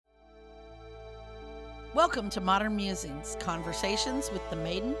Welcome to Modern Musings, conversations with the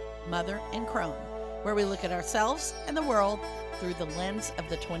maiden, mother, and crone, where we look at ourselves and the world through the lens of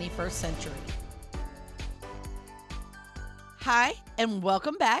the 21st century. Hi, and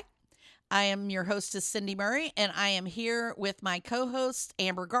welcome back. I am your hostess, Cindy Murray, and I am here with my co-hosts,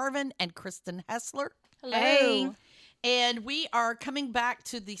 Amber Garvin and Kristen Hessler. Hello. Hey. And we are coming back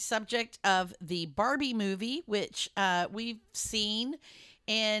to the subject of the Barbie movie, which we've seen.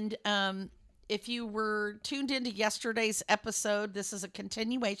 And if you were tuned into yesterday's episode, this is a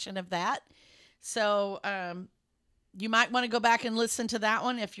continuation of that. So you might want to go back and listen to that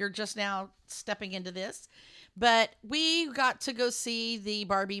one if you're just now stepping into this. But we got to go see the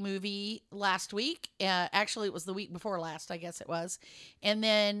Barbie movie last week. Actually, it was the week before last, I guess it was. And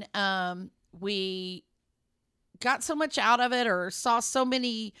then we got so much out of it, or saw so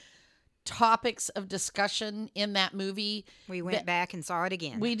many topics of discussion in that movie. We went back and saw it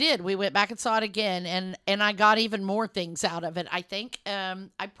again. We did. We went back and saw it again, and I got even more things out of it, I think.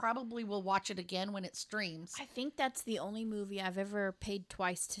 I probably will watch it again when it streams. I think that's the only movie I've ever paid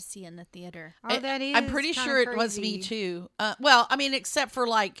twice to see in the theater. Oh, that is. I'm pretty sure it was me too. Well, I mean, except for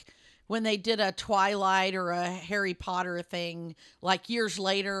like when they did a Twilight or a Harry Potter thing, like years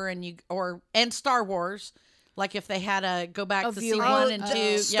later, and Star Wars. Like if they had to go back to see 1 and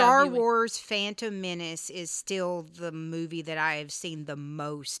 2. Star Wars Phantom Menace is still the movie that I have seen the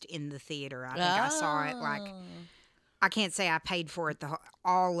most in the theater. I think I saw it I can't say I paid for it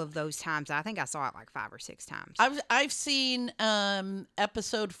all of those times. I think I saw it like 5 or 6 times. I've seen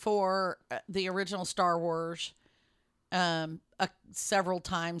episode 4, the original Star Wars, several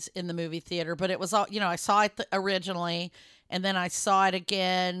times in the movie theater. But it was all, I saw it originally. And then I saw it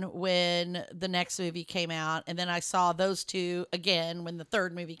again when the next movie came out. And then I saw those two again when the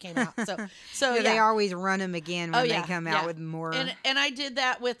third movie came out. So They always run them again when they come out with more. And I did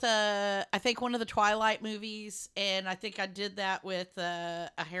that with, I think, one of the Twilight movies. And I think I did that with a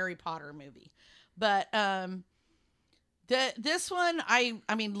Harry Potter movie. But this one, I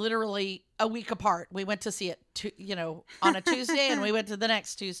mean, literally a week apart. We went to see it, on a Tuesday. And we went to the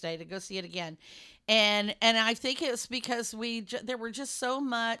next Tuesday to go see it again. And I think it's because there were just so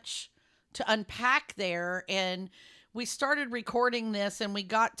much to unpack there, and we started recording this, and we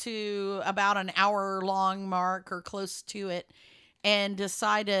got to about an hour-long mark or close to it, and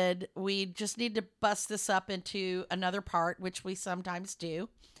decided we just need to bust this up into another part, which we sometimes do.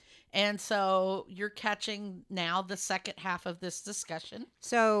 And so you're catching now the second half of this discussion.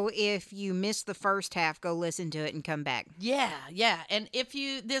 So if you missed the first half, go listen to it and come back. Yeah. And if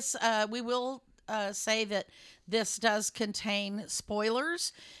we will say that this does contain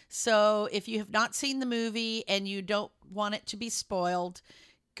spoilers. So if you have not seen the movie and you don't want it to be spoiled,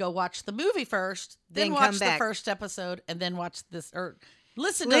 go watch the movie first, then watch the first episode, and then watch this, or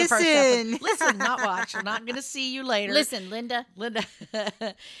listen to the first episode. Listen, not watch. I'm not going to see you later. Listen, Linda.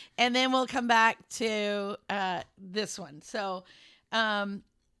 And then we'll come back to this one. So, as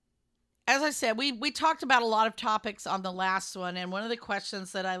I said, we talked about a lot of topics on the last one, and one of the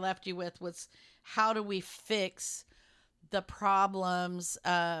questions that I left you with was, how do we fix the problems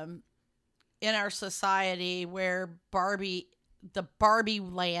in our society where the Barbie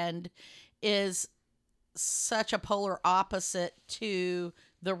land is such a polar opposite to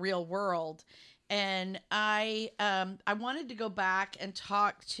the real world? And I wanted to go back and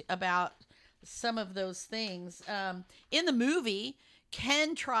talk about some of those things. In the movie,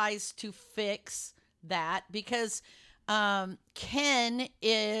 Ken tries to fix that because Ken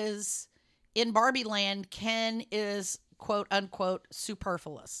is... In Barbie land, Ken is, quote unquote,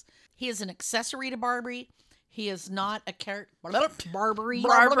 superfluous. He is an accessory to Barbie. He is not a character. Barbary.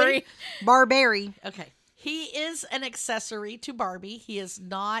 Okay. He is an accessory to Barbie. He is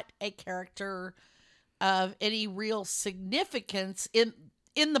not a character of any real significance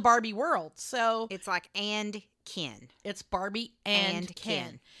in the Barbie world. So it's like and Ken. It's Barbie and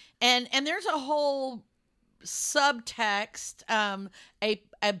Ken. And there's a whole subtext,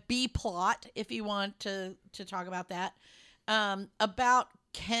 a B plot, if you want to talk about that, about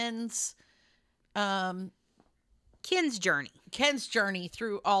Ken's journey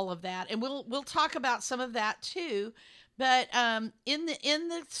through all of that, and we'll talk about some of that too. But in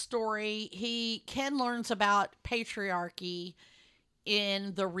the story, Ken learns about patriarchy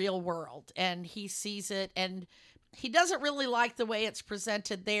in the real world, and he sees it, and he doesn't really like the way it's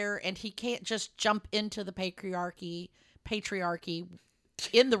presented there, and he can't just jump into the patriarchy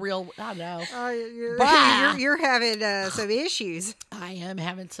in the real. I know. You're having some issues. I am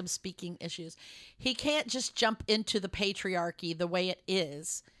having some speaking issues. He can't just jump into the patriarchy the way it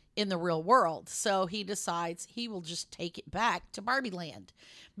is in the real world. So he decides he will just take it back to Barbie Land,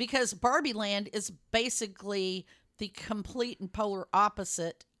 because Barbie Land is basically the complete and polar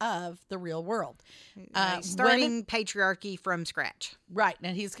opposite of the real world. Starting patriarchy from scratch. Right,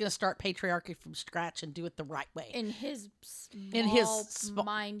 and he's going to start patriarchy from scratch and do it the right way. In his small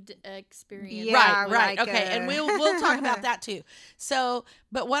mind experience. Yeah, right, like, okay, and we'll talk about that too. So,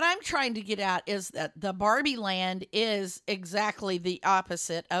 but what I'm trying to get at is that the Barbie Land is exactly the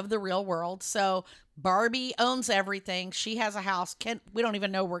opposite of the real world. So Barbie owns everything. She has a house. We don't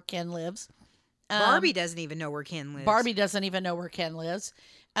even know where Ken lives. Barbie doesn't even know where Ken lives. Barbie doesn't even know where Ken lives.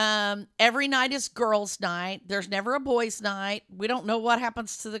 Every night is girls' night. There's never a boys' night. We don't know what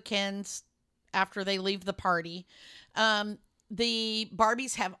happens to the Kens after they leave the party. The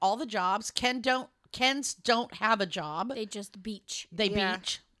Barbies have all the jobs. Kens don't have a job. They just beach. They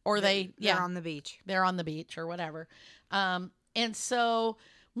beach, or they're on the beach. They're on the beach or whatever. And so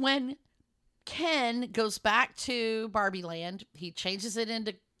when Ken goes back to Barbie Land, he changes it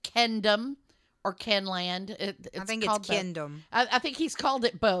into Kendom. Or Kenland. I think it's Kingdom. I think he's called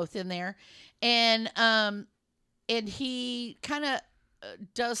it both in there. And he kind of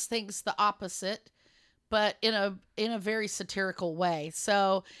does things the opposite, but in a very satirical way.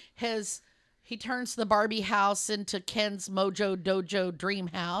 So he turns the Barbie house into Ken's Mojo Dojo Dream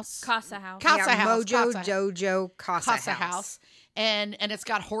House. Casa House. Mojo Dojo Casa House. And it's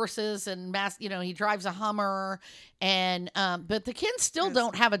got horses and he drives a Hummer, and but the Kens still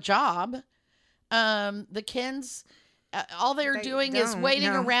don't have a job. The Kens, all they're doing is waiting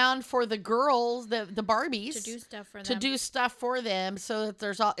around for the girls, the Barbies, to do stuff for them. So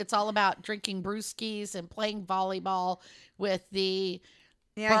that it's all about drinking brewskis and playing volleyball with the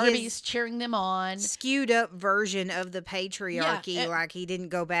Barbies cheering them on. Skewed up version of the patriarchy, like he didn't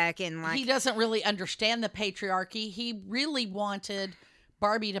go back and he doesn't really understand the patriarchy. He really wanted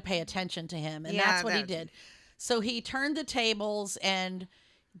Barbie to pay attention to him, and that's what he did. So he turned the tables, and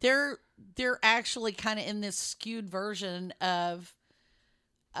they're actually kind of in this skewed version of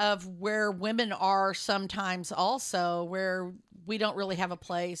where women are sometimes also, where we don't really have a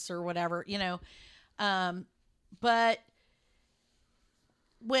place or whatever, but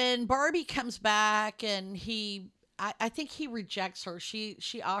when Barbie comes back and I think he rejects her.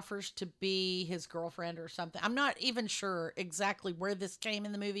 She offers to be his girlfriend or something. I'm not even sure exactly where this came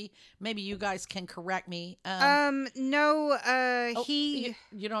in the movie. Maybe you guys can correct me. No, you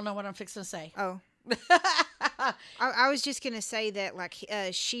don't know what I'm fixing to say. Oh. I was just gonna say that, like,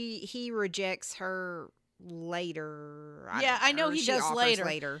 he rejects her later. I know he does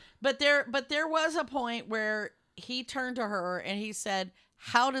later. But there was a point where he turned to her and he said,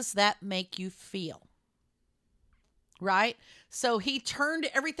 "How does that make you feel?" Right? So he turned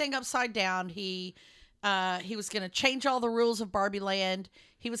everything upside down. He was going to change all the rules of Barbie Land.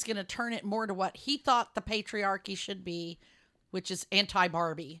 He was going to turn it more to what he thought the patriarchy should be, which is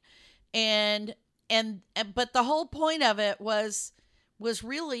anti-Barbie. But the whole point of it was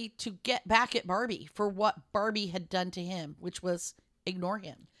really to get back at Barbie for what Barbie had done to him, which was ignore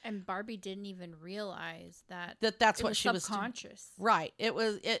him. And Barbie didn't even realize that's what she was subconscious. Right.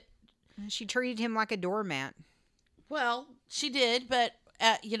 She treated him like a doormat. Well, she did, but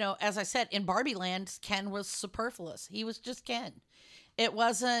as I said, in Barbie Land, Ken was superfluous. He was just Ken. It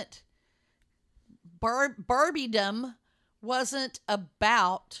wasn't Barbiedom wasn't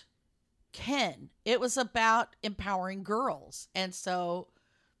about Ken. It was about empowering girls. And so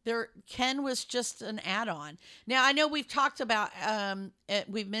Ken was just an add-on. Now, I know we've talked about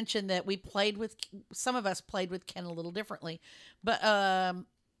we've mentioned that some of us played with Ken a little differently, but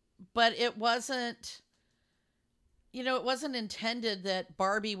it wasn't it wasn't intended that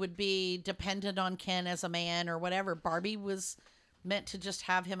Barbie would be dependent on Ken as a man or whatever. Barbie was meant to just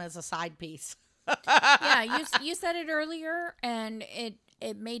have him as a side piece. Yeah, you said it earlier, and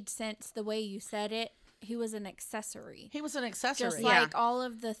it made sense the way you said it. He was an accessory. He was an accessory. Just like all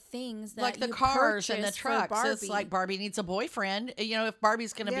of the things that like the cars and the trucks. It's like Barbie needs a boyfriend. If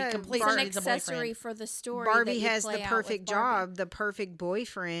Barbie's going to be complete, she needs a boyfriend. Accessory for the story. Barbie has the perfect job. The perfect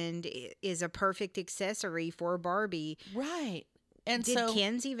boyfriend is a perfect accessory for Barbie. Right. And did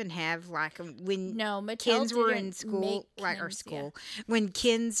Kens even have when Mattel Kens were in school, when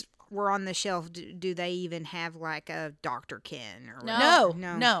Kens were on the shelf? Do they even have a Dr. Ken or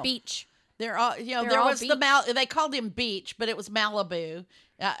no Beach? They're all, there was they called him Beach, but it was Malibu.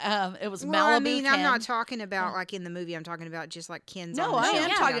 It was Malibu. I mean, Ken. I'm not talking about in the movie. I'm talking about just Ken's on the I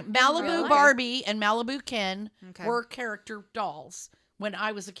shelf. am talking Malibu Barbie and Malibu Ken were character dolls when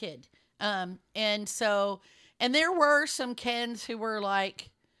I was a kid. And there were some Kens who were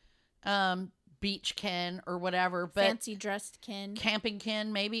beach Ken or whatever, but Fancy dressed Ken. camping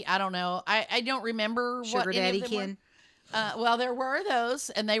Ken, maybe. I don't know. I don't remember Sugar what Daddy any of them Ken. were. Well, there were those,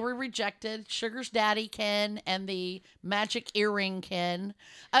 and they were rejected. Sugar's Daddy Ken and the Magic Earring Ken.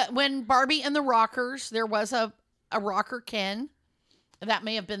 When Barbie and the Rockers, there was a rocker Ken. That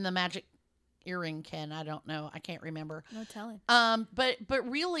may have been the Magic Earring Ken. I don't know. I can't remember. No telling. But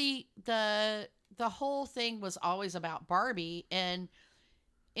really, the whole thing was always about Barbie, and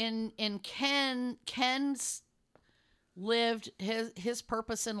in Ken's lived his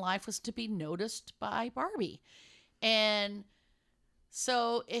purpose in life was to be noticed by Barbie. And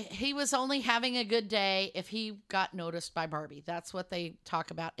so he was only having a good day if he got noticed by Barbie. That's what they talk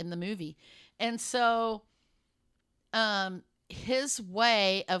about in the movie. And so his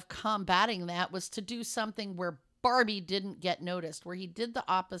way of combating that was to do something where Barbie didn't get noticed, where he did the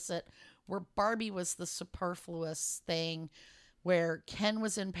opposite, where Barbie was the superfluous thing, where Ken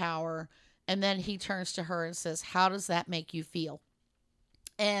was in power. And then he turns to her and says, "How does that make you feel?"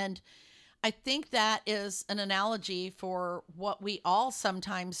 And I think that is an analogy for what we all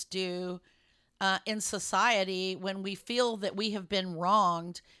sometimes do in society when we feel that we have been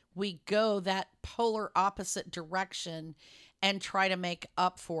wronged. We go that polar opposite direction and try to make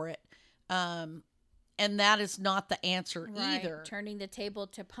up for it. And that is not the answer either. Turning the table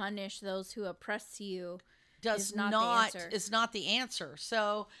to punish those who oppress you Is not the answer.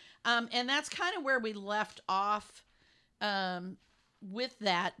 So, and that's kind of where we left off with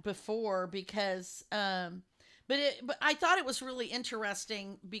that before, because but I thought it was really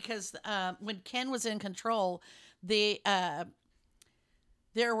interesting because when Ken was in control, there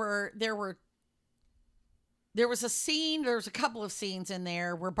was a couple of scenes in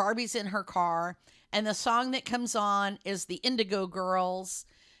there where Barbie's in her car, and the song that comes on is the Indigo Girls,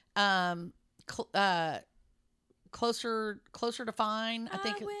 closer to fine. I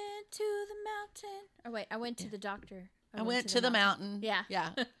think went to the mountain. Oh wait, I went to the doctor. I went to the mountain. Yeah. Yeah.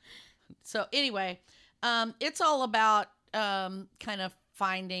 So anyway, it's all about kind of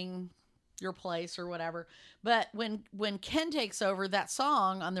finding your place or whatever. But when Ken takes over, that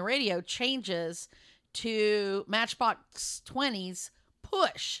song on the radio changes to Matchbox 20's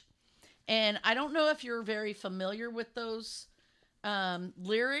Push. And I don't know if you're very familiar with those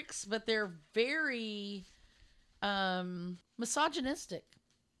lyrics, but they're very misogynistic.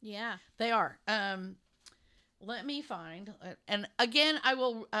 Yeah. They are. Let me find, and again, I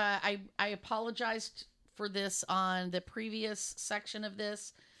will. I apologized for this on the previous section of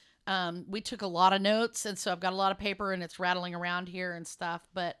this. We took a lot of notes, and so I've got a lot of paper, and it's rattling around here and stuff.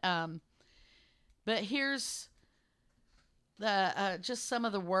 But here's the just some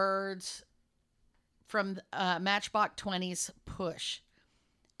of the words from Matchbox 20's Push.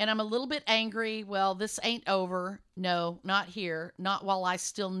 And I'm a little bit angry. Well, this ain't over. No, not here. Not while I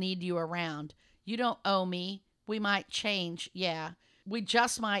still need you around. You don't owe me. We might change. Yeah. We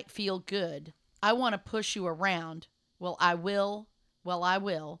just might feel good. I want to push you around. Well, I will. Well, I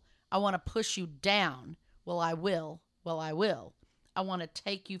will. I want to push you down. Well, I will. Well, I will. I want to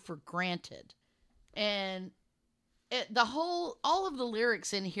take you for granted. And all of the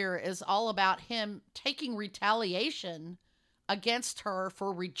lyrics in here is all about him taking retaliation against her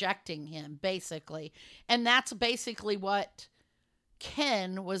for rejecting him, basically. And that's basically what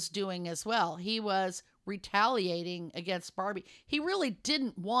Ken was doing as well. He was retaliating against Barbie. He really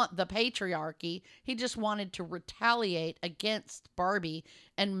didn't want the patriarchy. He just wanted to retaliate against Barbie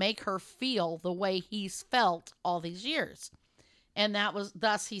and make her feel the way he's felt all these years. And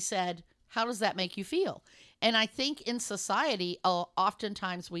thus he said, "How does that make you feel?" And I think in society,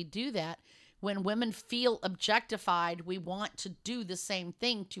 oftentimes we do that. When women feel objectified, we want to do the same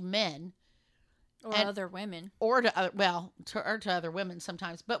thing to men. Or other women. Or to other women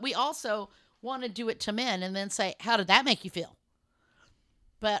sometimes. But we also want to do it to men and then say, "How did that make you feel?"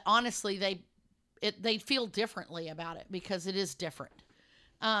 But honestly, they feel differently about it because it is different.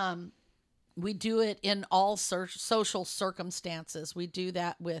 We do it in all social circumstances. We do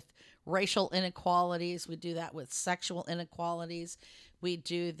that with racial inequalities. We do that with sexual inequalities. We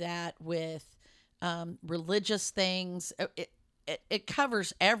do that with religious things. It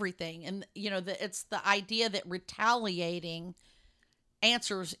covers everything. And, it's the idea that retaliating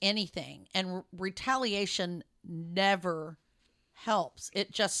answers anything. And retaliation never helps.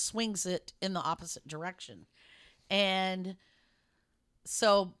 It just swings it in the opposite direction. And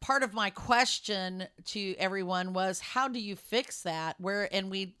so part of my question to everyone was, how do you fix that? And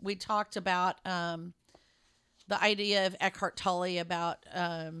we talked about the idea of Eckhart Tolle about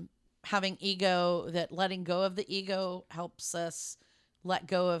having ego, that letting go of the ego helps us let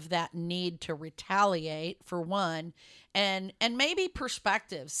go of that need to retaliate, for one, and maybe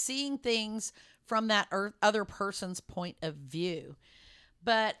perspective, seeing things from that other person's point of view.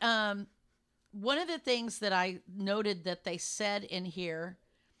 But one of the things that I noted that they said in here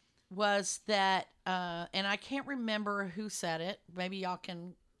was that, and I can't remember who said it. Maybe y'all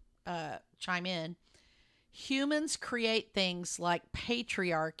can chime in. Humans create things like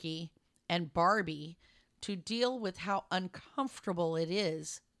patriarchy and Barbie to deal with how uncomfortable it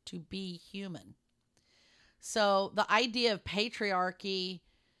is to be human. So the idea of patriarchy,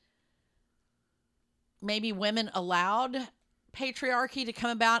 maybe women allowed patriarchy to come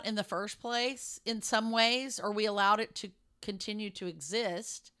about in the first place in some ways, or we allowed it to continue to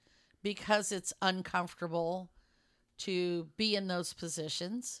exist because it's uncomfortable to be in those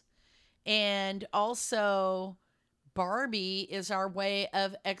positions. And also, Barbie is our way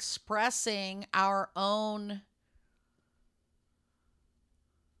of expressing our own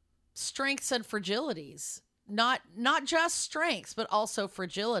strengths and fragilities. Not just strengths, but also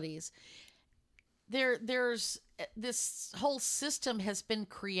fragilities. There's this whole system has been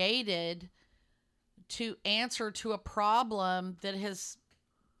created to answer to a problem that has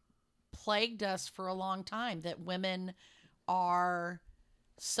plagued us for a long time, that women are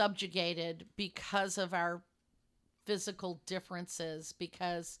subjugated because of our physical differences,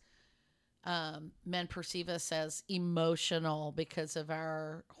 because men perceive us as emotional because of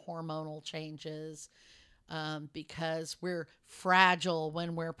our hormonal changes, because we're fragile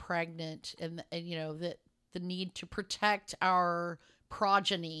when we're pregnant, and you know, that the need to protect our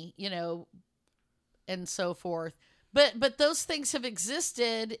progeny, you know, and so forth. But those things have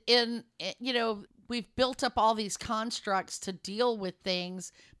existed in, you know, we've built up all these constructs to deal with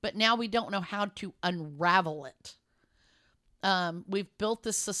things, but now we don't know how to unravel it. We've built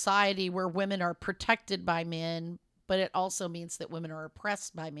this society where women are protected by men, but it also means that women are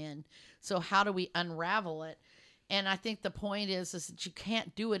oppressed by men. So how do we unravel it? And I think the point is that you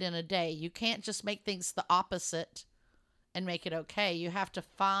can't do it in a day. You can't just make things the opposite and make it okay. You have to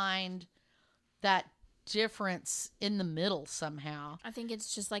find that difference in the middle somehow. I think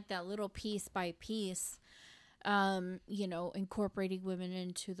it's just like that little piece by piece, you know, incorporating women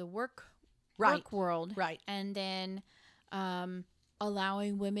into the work world. Right. And then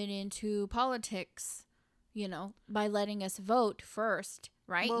allowing women into politics, you know, by letting us vote first,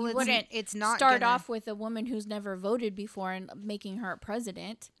 right? Well, you wouldn't it's not start off with a woman who's never voted before and making her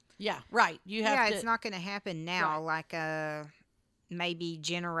president. Yeah, right. You have to. It's not going to happen now. Right. Like maybe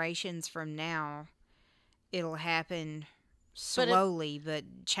generations from now, it'll happen slowly, but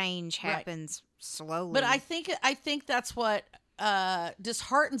change happens slowly. But I think that's what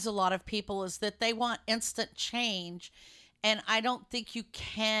disheartens a lot of people, is that they want instant change, and I don't think you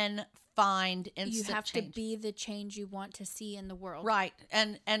can find instant change. You have to be the change you want to see in the world. Right.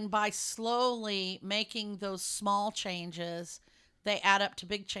 And by slowly making those small changes, they add up to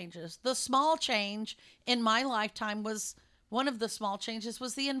big changes. The small change in my lifetime was, one of the small changes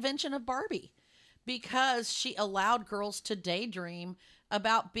was the invention of Barbie, because she allowed girls to daydream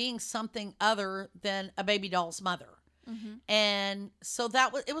about being something other than a baby doll's mother. Mm-hmm. And so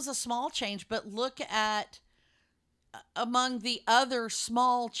it was a small change, but look at, among the other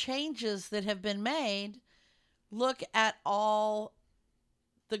small changes that have been made, look at all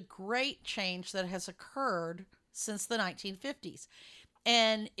the great change that has occurred since the 1950s.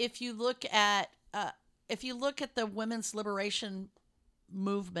 And if you look at the women's liberation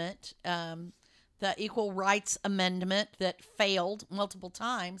movement, the Equal Rights Amendment that failed multiple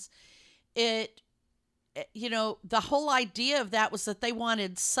times, you know, the whole idea of that was that they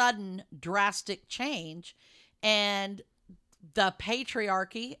wanted sudden, drastic change, and the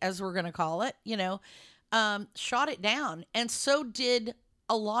patriarchy, as we're going to call it, you know, shot it down. And so did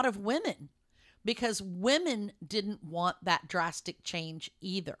a lot of women, because women didn't want that drastic change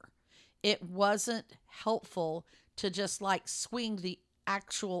either. It wasn't helpful to just like swing the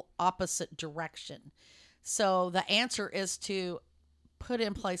actual opposite direction. So the answer is to put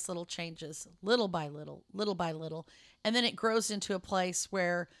in place little changes, little by little, and then it grows into a place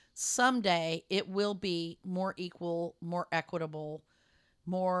where someday it will be more equal, more equitable,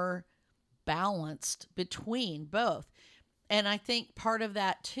 more balanced between both. And I think part of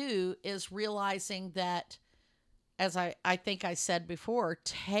that too is realizing that, as I think I said before,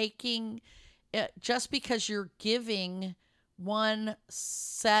 taking it, just because you're giving one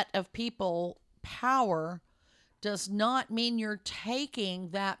set of people power does not mean you're taking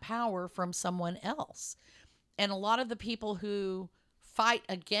that power from someone else. And a lot of the people who fight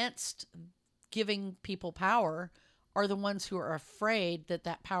against giving people power are the ones who are afraid that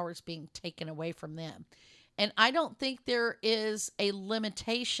that power is being taken away from them. And I don't think there is a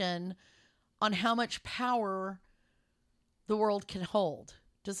limitation on how much power the world can hold.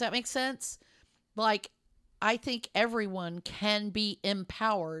 Does that make sense? like, I think everyone can be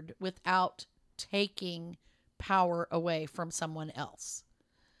empowered without taking power away from someone else.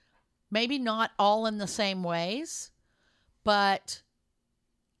 Maybe not all in the same ways, but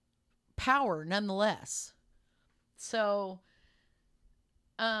power nonetheless. So,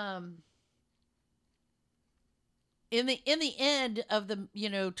 in the end of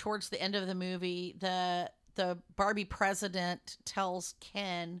the, towards the end of the movie, the Barbie president tells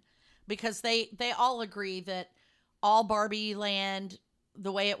Ken, because they all agree that all Barbie land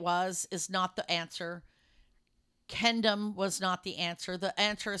the way it was is not the answer. Kendom was not the answer. The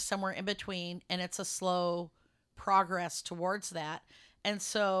answer is somewhere in between, and it's a slow progress towards that. And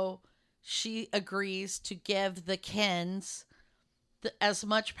so she agrees to give the Kens as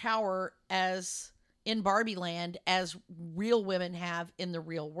much power as in Barbie land as real women have in the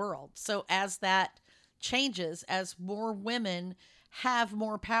real world. So as that changes, as more women have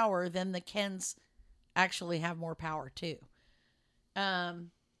more power, then the Kens actually have more power too. I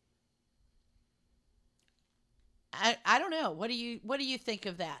don't know. What do you think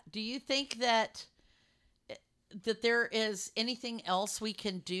of that? Do you think that there is anything else we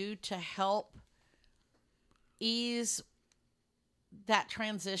can do to help ease that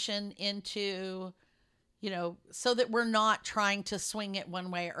transition into, so that we're not trying to swing it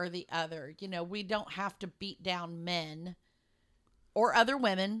one way or the other? We don't have to beat down men or other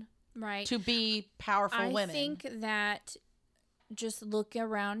women, right, to be powerful women. I think that just look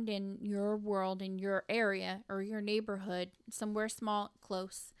around in your world, in your area or your neighborhood, somewhere small,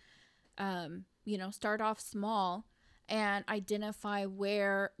 close. Start off small and identify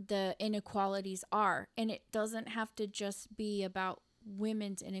where the inequalities are. And it doesn't have to just be about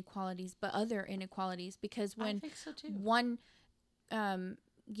women's inequalities, but other inequalities. Because when I think so too. one,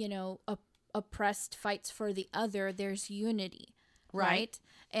 oppressed fights for the other, there's unity, right?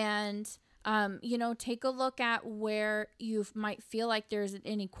 And take a look at where you might feel like there's an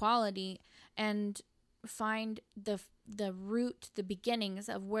inequality and find the root, the beginnings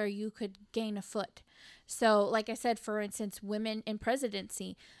of where you could gain a foot. So, like I said, for instance, women in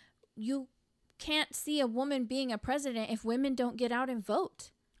presidency, you can't see a woman being a president if women don't get out and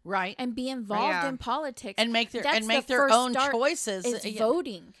vote. Right. And be involved in politics. And make their own choices. Is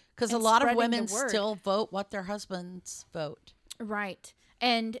voting. Because a lot of women still vote what their husbands vote. Right.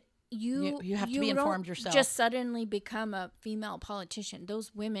 And you have to be informed yourself. Just suddenly become a female politician.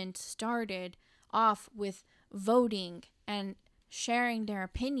 Those women started off with voting and sharing their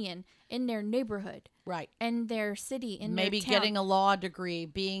opinion in their neighborhood. Right. In their city, in maybe their town. Getting a law degree,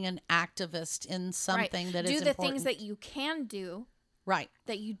 being an activist in something that is important. Do the things that you can do. Right.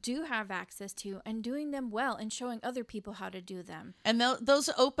 That you do have access to, and doing them well and showing other people how to do them. And those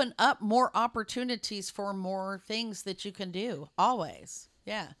open up more opportunities for more things that you can do. Always.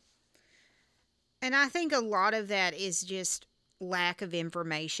 Yeah. And I think a lot of that is just lack of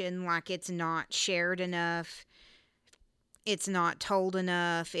information. Like, it's not shared enough. It's not told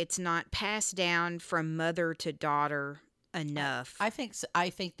enough. It's not passed down from mother to daughter enough. I think so.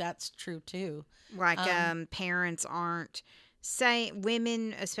 I think that's true too. Like, parents aren't saying,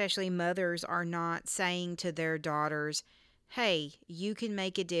 women, especially mothers, are not saying to their daughters, hey, you can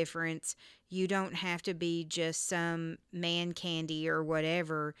make a difference. You don't have to be just some man candy or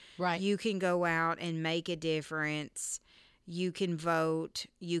whatever. Right. You can go out and make a difference. You can vote.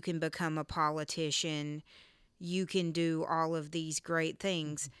 You can become a politician. You can do all of these great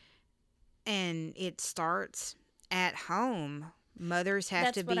things. And it starts at home. Mothers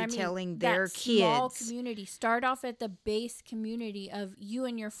have to be telling their kids. Small community. Start off at the base community of you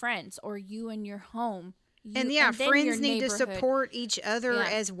and your friends, or you and your home. And friends need to support each other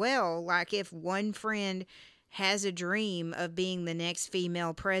as well. Like, if one friend has a dream of being the next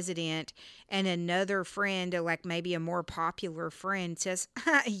female president and another friend, like maybe a more popular friend, says,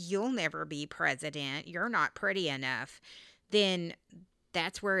 you'll never be president, you're not pretty enough, then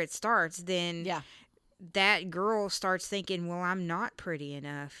that's where it starts. Then that girl starts thinking, well, I'm not pretty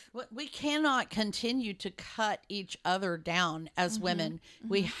enough. We cannot continue to cut each other down as women.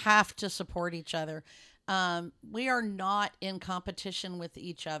 We have to support each other. We are not in competition with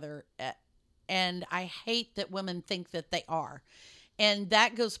each other. And I hate that women think that they are. And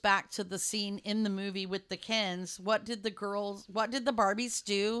that goes back to the scene in the movie with the Kens. What did the Barbies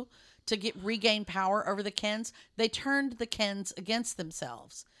do to regain power over the Kens? They turned the Kens against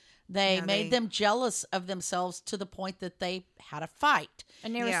themselves. They made them jealous of themselves to the point that they had a fight.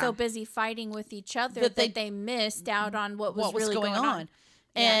 And they were so busy fighting with each other that they missed out on what was really going on.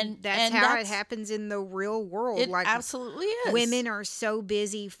 And that's how it happens in the real world. It absolutely is. Women are so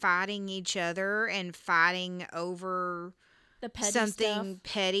busy fighting each other and fighting over the petty something stuff.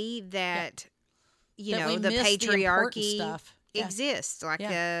 petty that you That we know, the miss the important patriarchy stuff. Yeah. exists. Like,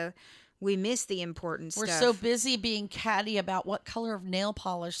 Yeah. we miss the important We're stuff. so busy being catty about what color of nail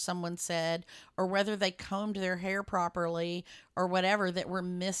polish someone said, or whether they combed their hair properly, or whatever, that we're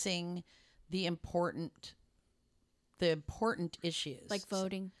missing the important issues, Like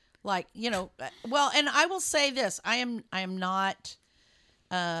voting. Like, well, and I will say this: I am not.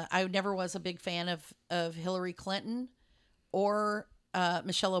 I never was a big fan of Hillary Clinton or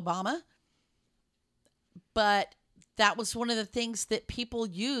Michelle Obama, but that was one of the things that people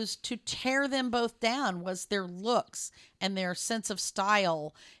used to tear them both down, was their looks and their sense of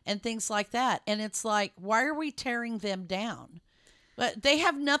style and things like that. And it's like, why are we tearing them down? But they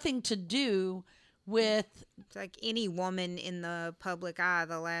have nothing to do with. It's like any woman in the public eye.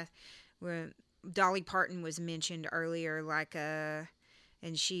 Where Dolly Parton was mentioned earlier,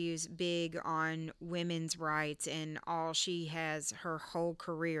 and she's big on women's rights, and her whole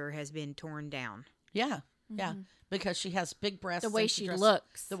career has been torn down. Yeah. Yeah. Because she has big breasts. The way and she dresses-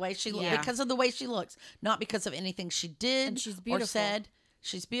 looks. The way she Yeah. because of the way she looks, not because of anything she did And she's or beautiful. said.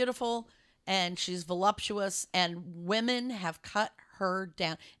 She's beautiful and she's voluptuous, and women have cut her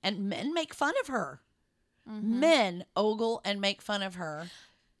down, and men make fun of her. Men ogle and make fun of her.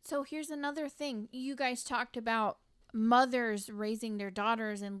 So here's another thing. You guys talked about mothers raising their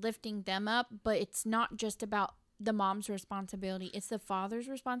daughters and lifting them up, but it's not just about the mom's responsibility. It's the father's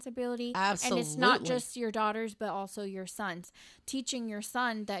responsibility. Absolutely. And it's not just your daughters, but also your sons. Teaching your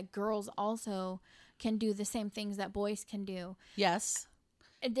son that girls also can do the same things that boys can do. Yes.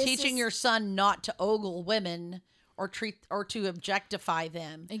 This Teaching is- your son not to ogle women or to objectify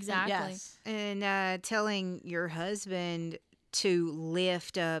them. Exactly. Yes. And telling your husband to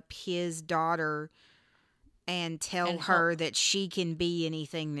lift up his daughter and tell And her help. that she can be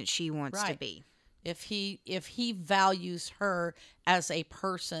anything that she wants to Right. be. If he values her as a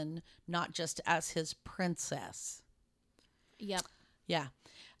person, not just as his princess. Yep. Yeah.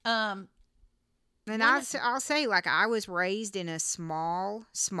 And I'll say, like, I was raised in a small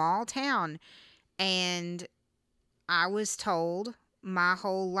town, and I was told my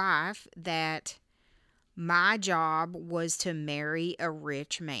whole life that my job was to marry a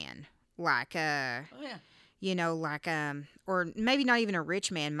rich man. Like, Oh yeah. or maybe not even a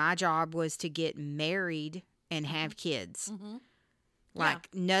rich man. My job was to get married and have kids. Mm-hmm.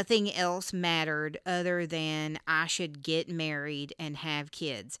 Like, nothing else mattered other than I should get married and have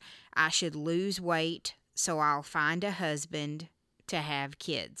kids. I should lose weight so I'll find a husband to have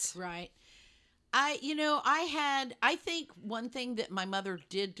kids. Right. I think one thing that my mother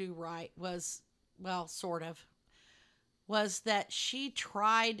did do right was, well, sort of, was that she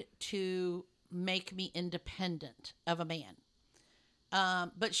tried to make me independent of a man.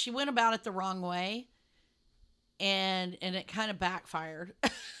 But she went about it the wrong way, and it kind of backfired.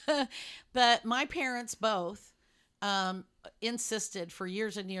 But my parents both insisted for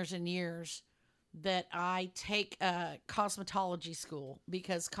years and years and years that I take cosmetology school,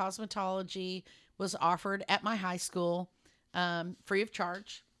 because cosmetology was offered at my high school free of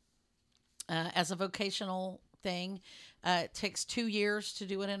charge as a vocational thing. It takes 2 years to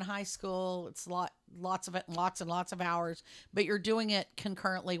do it in high school. It's lots and lots of hours, but you're doing it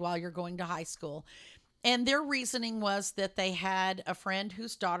concurrently while you're going to high school. And their reasoning was that they had a friend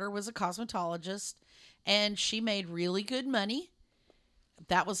whose daughter was a cosmetologist, and she made really good money.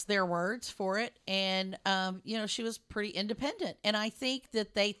 That was their words for it. And, she was pretty independent. And I think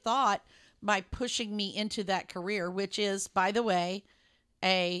that they thought, by pushing me into that career, which is, by the way,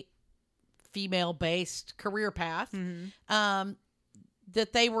 a female-based career path,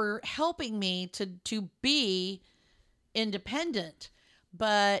 that they were helping me to be independent.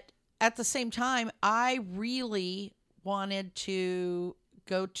 But at the same time, I really wanted to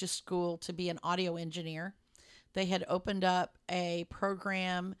go to school to be an audio engineer. They had opened up a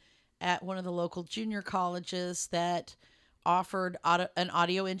program at one of the local junior colleges that offered an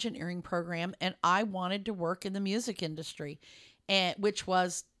audio engineering program, and I wanted to work in the music industry, which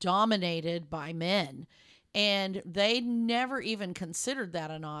was dominated by men. And they never even considered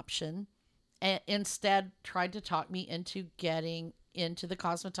that an option, and instead tried to talk me into getting into the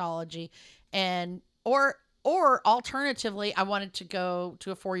cosmetology, or alternatively, I wanted to go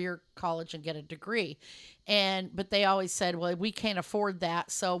to a 4-year college and get a degree. But they always said, well, we can't afford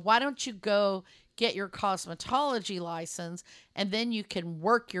that, so why don't you go get your cosmetology license, and then you can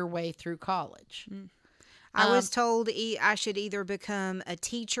work your way through college. I was told I should either become a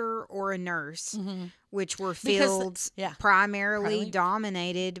teacher or a nurse, which were fields primarily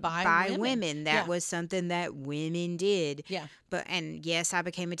dominated by women. That was something that women did. Yeah. And yes, I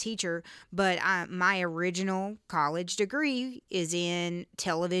became a teacher, but my original college degree is in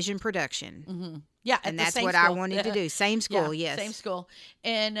television production. Yeah, at And the that's same what school. I wanted to do. Same school, yes. Same school.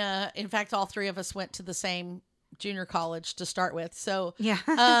 And in fact, all three of us went to the same junior college to start with. So, Yeah.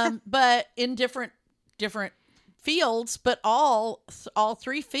 but in different fields, but all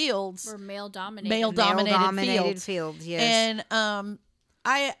three fields We're male dominated. male-dominated fields, yes. And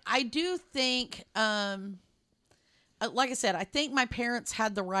I do think, like I said, I think my parents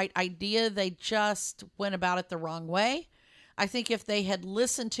had the right idea. They just went about it the wrong way. I think if they had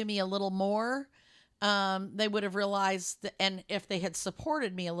listened to me a little more, they would have realized that, and if they had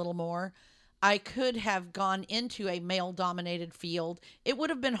supported me a little more, I could have gone into a male-dominated field. It would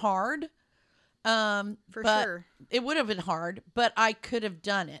have been hard. For sure. It would have been hard, but I could have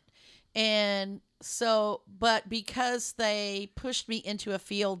done it. And so, but because they pushed me into a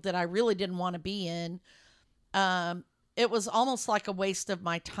field that I really didn't want to be in, it was almost like a waste of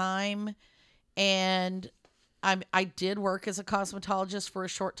my time. And I did work as a cosmetologist for a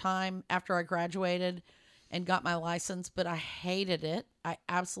short time after I graduated and got my license, but I hated it. I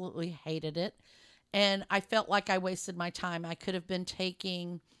absolutely hated it. And I felt like I wasted my time. I could have been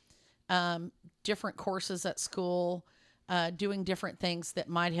taking different courses at school, doing different things that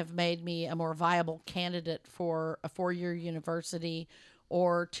might have made me a more viable candidate for a 4-year university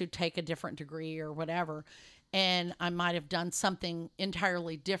or to take a different degree or whatever. And I might have done something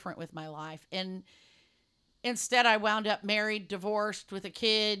entirely different with my life. And instead, I wound up married, divorced with a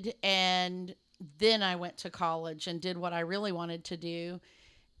kid, and then I went to college and did what I really wanted to do.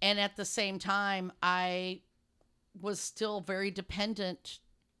 And at the same time, I was still very dependent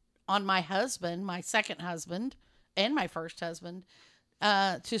on my husband, my second husband, and my first husband,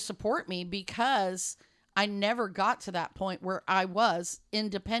 to support me, because I never got to that point where I was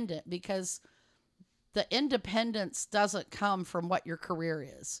independent, because the independence doesn't come from what your career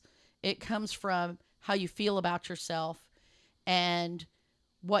is. It comes from how you feel about yourself and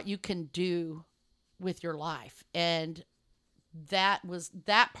what you can do with your life. And that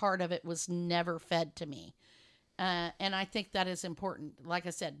part of it was never fed to me. And I think that is important. Like I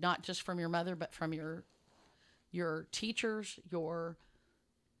said, not just from your mother, but from your teachers, your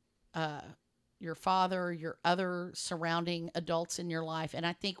father, your other surrounding adults in your life. And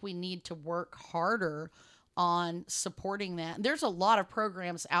I think we need to work harder on supporting that. And there's a lot of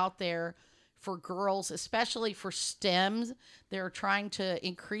programs out there for girls, especially for STEM. They're trying to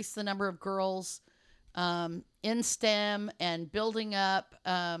increase the number of girls in STEM and building up,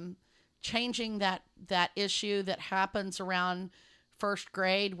 changing that issue that happens around first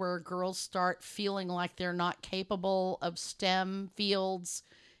grade, where girls start feeling like they're not capable of STEM fields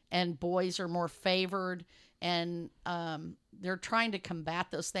and boys are more favored. And they're trying to combat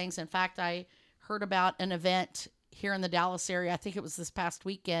those things. In fact, I heard about an event here in the Dallas area, I think it was this past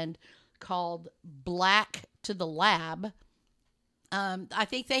weekend, called Black to the Lab. I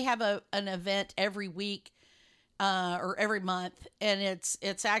think they have an event every week or every month, and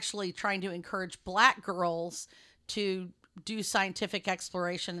it's actually trying to encourage Black girls to do scientific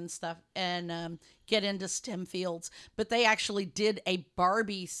exploration and stuff, and get into STEM fields. But they actually did a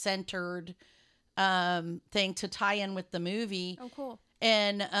Barbie centered thing to tie in with the movie. Oh, cool.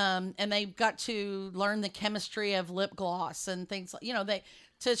 And they got to learn the chemistry of lip gloss and things,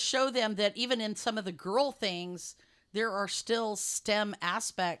 to show them that even in some of the girl things, there are still STEM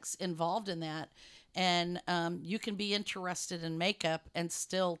aspects involved in that. And you can be interested in makeup and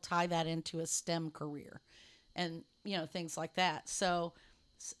still tie that into a STEM career and, things like that. So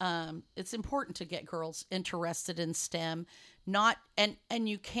it's important to get girls interested in STEM, and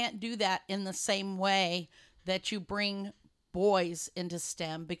you can't do that in the same way that you bring boys into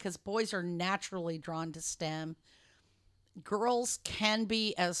STEM, because boys are naturally drawn to STEM. Girls can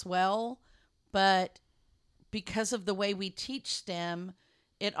be as well, but because of the way we teach STEM,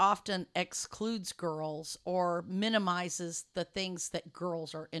 it often excludes girls or minimizes the things that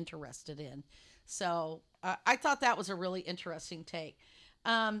girls are interested in. So I thought that was a really interesting take.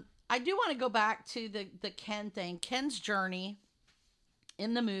 I do want to go back to the Ken thing. Ken's journey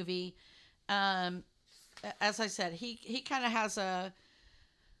in the movie, as I said, he kind of has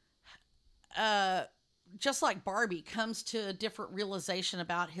just like Barbie, comes to a different realization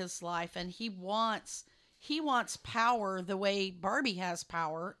about his life, and he wants power the way Barbie has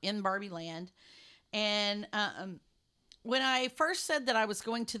power in Barbie Land. And when I first said that I was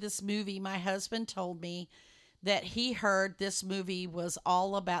going to this movie, my husband told me that he heard this movie was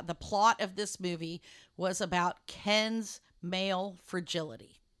all about, the plot of this movie was about Ken's male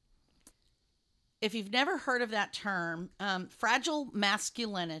fragility. If you've never heard of that term, fragile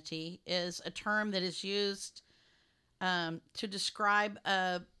masculinity is a term that is used to describe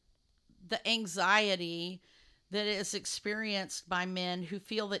the anxiety that is experienced by men who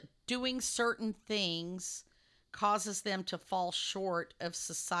feel that doing certain things causes them to fall short of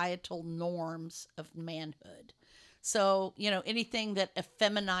societal norms of manhood. So, anything that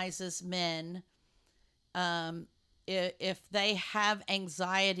effeminizes men, if they have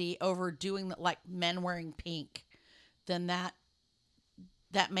anxiety over doing like men wearing pink, then that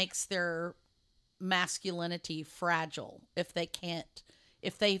makes their masculinity fragile if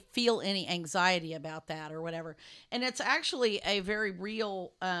they feel any anxiety about that or whatever. And it's actually a very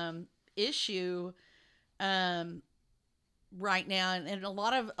real issue right now, and a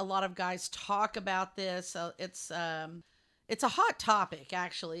lot of guys talk about this. It's a hot topic,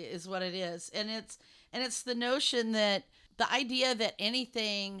 actually, is what it is. And it's the notion that the idea that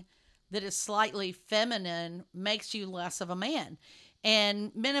anything that is slightly feminine makes you less of a man.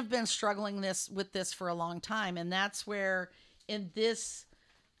 And men have been struggling with this for a long time. And that's where in this,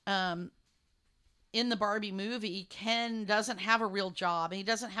 in the Barbie movie, Ken doesn't have a real job. He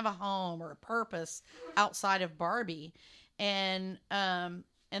doesn't have a home or a purpose outside of Barbie. And then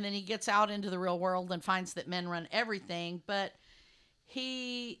he gets out into the real world and finds that men run everything. But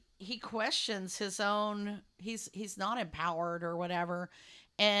he questions his own, he's not empowered or whatever.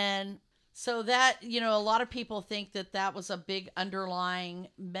 And so that, a lot of people think that was a big underlying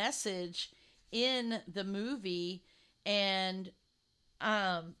message in the movie. And,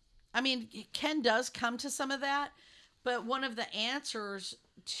 Ken does come to some of that, but one of the answers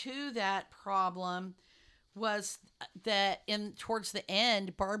to that problem was that towards the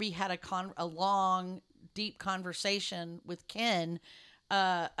end, Barbie had a long, deep conversation with Ken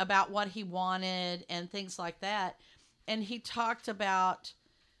about what he wanted and things like that. And he talked about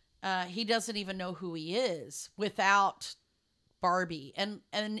he doesn't even know who he is without Barbie. And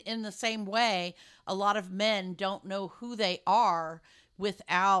in the same way, a lot of men don't know who they are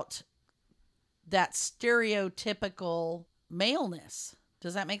without that stereotypical maleness.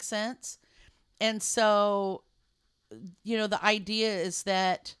 Does that make sense? And so, the idea is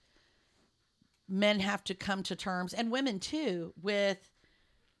that men have to come to terms, and women too, with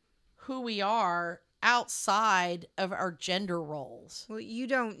who we are outside of our gender roles. Well, you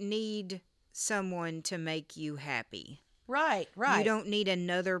don't need someone to make you happy. Right. You don't need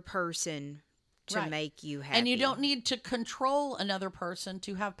another person to make you happy. And you don't need to control another person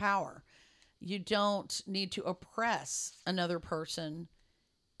to have power. You don't need to oppress another person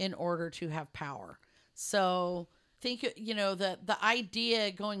in order to have power. So think, the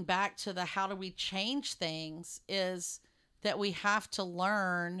idea, going back to the how do we change things, is that we have to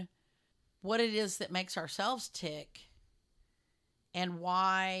learn what it is that makes ourselves tick and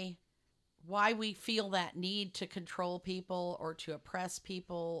why we feel that need to control people or to oppress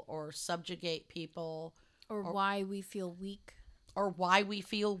people or subjugate people. Or why we feel weak.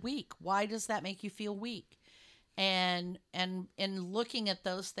 Why does that make you feel weak? And in looking at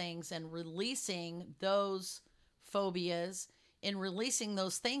those things and releasing those phobias and releasing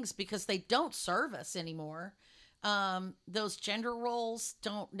those things because they don't serve us anymore. Those gender roles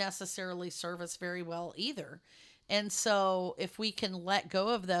don't necessarily serve us very well either. And so if we can let go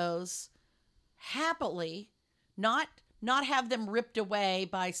of those happily, not have them ripped away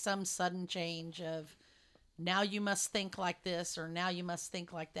by some sudden change of now you must think like this or now you must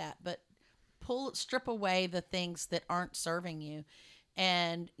think like that, but strip away the things that aren't serving you.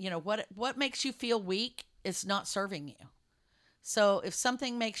 And what makes you feel weak is not serving you. So if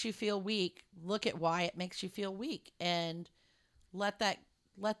something makes you feel weak, look at why it makes you feel weak and let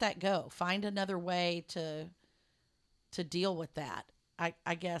that go. Find another way to deal with that,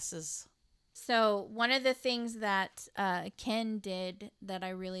 I guess is. So one of the things that Ken did that I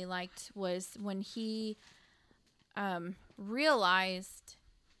really liked was when he realized,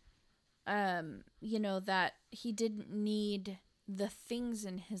 that he didn't need the things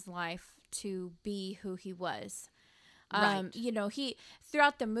in his life to be who he was. Right. He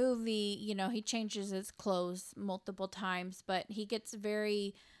throughout the movie, he changes his clothes multiple times, but he gets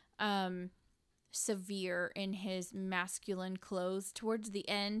very severe in his masculine clothes towards the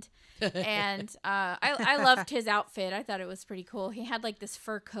end. And I loved his outfit. I thought it was pretty cool. He had like this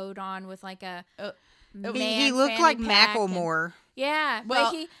fur coat on with like a he looked like Macklemore. Yeah,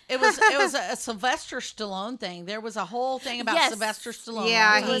 well, but it was a Sylvester Stallone thing. There was a whole thing about Sylvester Stallone.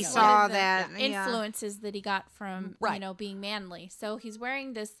 Yeah, it he was saw one of the that. influences that he got from being manly. So he's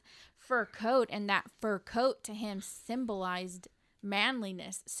wearing this fur coat, and that fur coat to him symbolized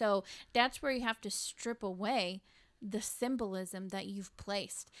manliness. So that's where you have to strip away the symbolism that you've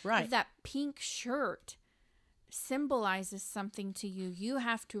placed. Right. That pink shirt symbolizes something to you, you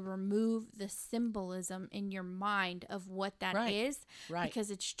have to remove the symbolism in your mind of what that is,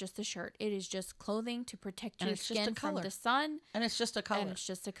 because it's just a shirt. It is just clothing to protect your skin from the sun. And it's just a color. And it's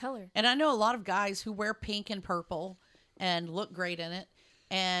just a color. And I know a lot of guys who wear pink and purple and look great in it,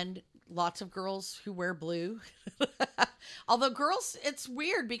 and lots of girls who wear blue. Although girls, it's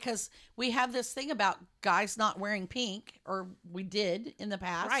weird because we have this thing about guys not wearing pink, or we did in the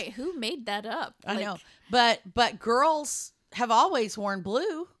past. Right. Who made that up? I know. But girls have always worn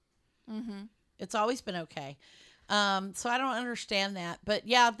blue. Mm-hmm. It's always been okay. So I don't understand that. But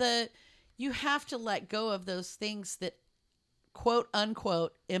yeah, you have to let go of those things that quote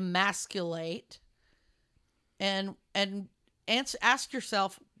unquote emasculate, and ask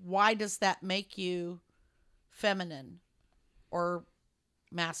yourself, why does that make you feminine or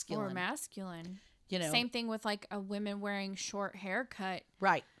masculine? You know, same thing with like a women wearing short haircut.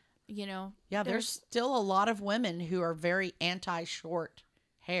 Right. You know. Yeah, there's still a lot of women who are very anti-short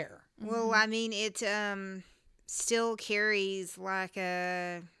hair. Well, I mean, it still carries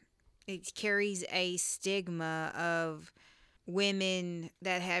a stigma of women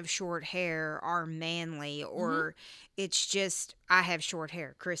that have short hair are manly, or it's just, I have short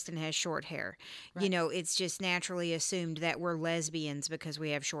hair, Kristen has short hair. Right. You know, it's just naturally assumed that we're lesbians because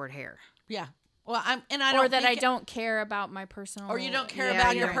we have short hair. Yeah. Well, I don't care about my personal, or you don't care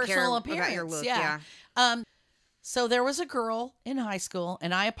about your personal appearance, about your look. Yeah. So there was a girl in high school,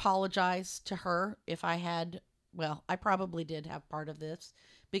 and I apologize to her if I had. Well, I probably did have part of this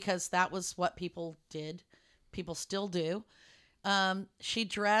because that was what people did. People still do. She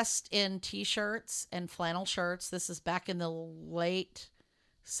dressed in t-shirts and flannel shirts. This is back in the late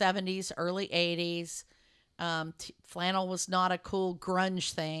 70s, early 80s. Flannel was not a cool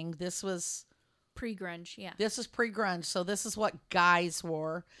grunge thing. This was pre-grunge. Yeah. This is pre-grunge. So this is what guys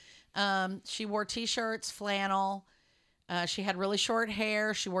wore. She wore t-shirts, flannel. She had really short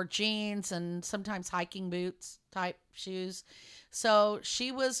hair. She wore jeans and sometimes hiking boots type shoes. So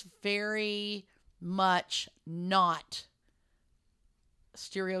she was very much not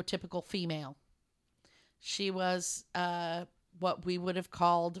stereotypical female. She was what we would have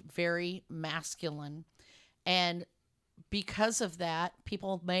called very masculine. And because of that,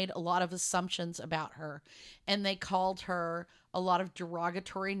 people made a lot of assumptions about her. And they called her a lot of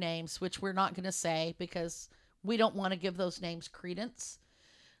derogatory names, which we're not going to say because we don't want to give those names credence.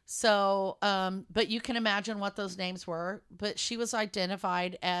 So, but you can imagine what those names were. But she was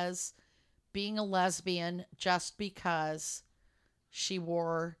identified as being a lesbian just because she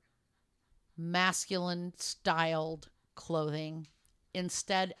wore masculine styled clothing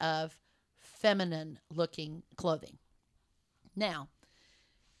instead of feminine looking clothing. Now,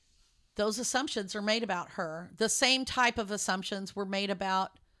 those assumptions are made about her. The same type of assumptions were made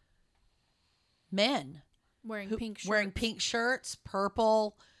about men wearing pink shirts,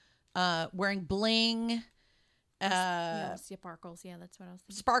 purple, wearing bling. Sparkles. Yeah, that's what I was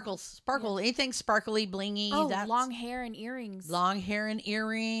thinking. Sparkle. Yeah. Anything sparkly, blingy. Oh, long hair and earrings.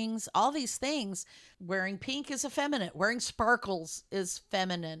 All these things. Wearing pink is effeminate. Wearing sparkles is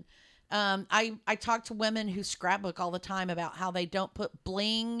feminine. I talk to women who scrapbook all the time about how they don't put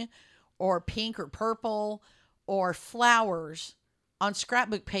bling or pink or purple or flowers on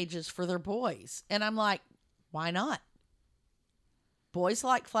scrapbook pages for their boys. And I'm like, why not? Boys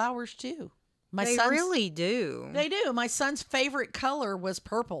like flowers too. They really do. They do. My son's favorite color was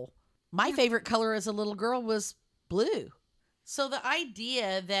purple. My favorite color as a little girl was blue. So the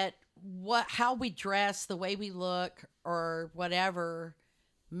idea that how we dress, the way we look, or whatever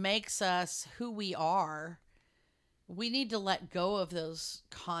makes us who we are, we need to let go of those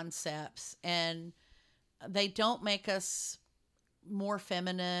concepts. And they don't make us more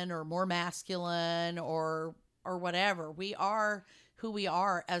feminine or more masculine or whatever. We are who we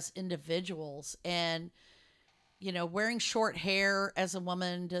are as individuals. And, you know, wearing short hair as a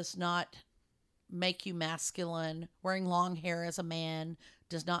woman does not make you masculine. Wearing long hair as a man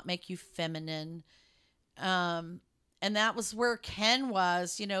does not make you feminine. And that was where Ken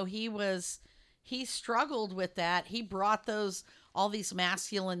was. You know, he struggled with that. He brought all these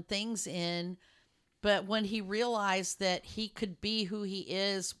masculine things in. But when he realized that he could be who he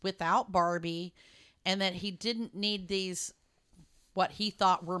is without Barbie, and that he didn't need these, what he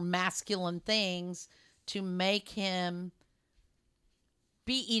thought were masculine things to make him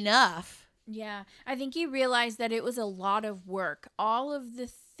be enough. Yeah, I think he realized that it was a lot of work. All of the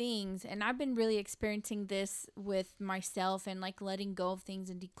things, and I've been really experiencing this with myself and like letting go of things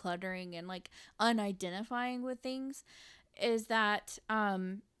and decluttering and like unidentifying with things, is that,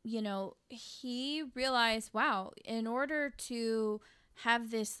 you know, he realized, wow, in order to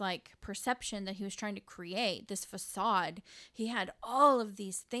have this like perception that he was trying to create, this facade. He had all of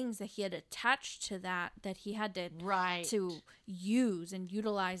these things that he had attached to that he had to use and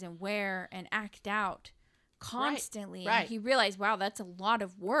utilize and wear and act out constantly. Right. And he realized, wow, that's a lot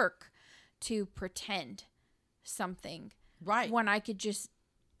of work to pretend something. Right. When I could just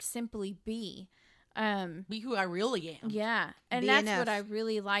simply be. Be who I really am. Yeah. And that's what I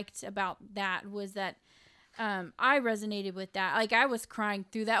really liked about that was that I resonated with that. Like, I was crying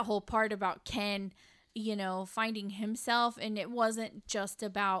through that whole part about Ken, finding himself. And it wasn't just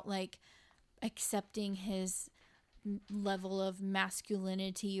about, like, accepting his level of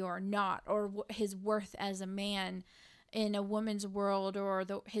masculinity or not, or his worth as a man in a woman's world, or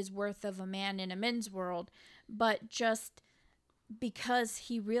his worth of a man in a men's world. But just because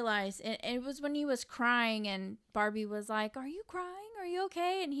he realized, and it was when he was crying and Barbie was like, "Are you crying? Are you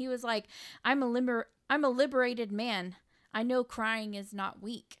okay?" And he was like, I'm a liberated man. I know crying is not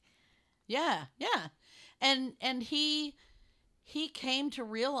weak. Yeah. And he came to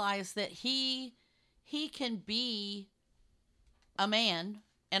realize that he can be a man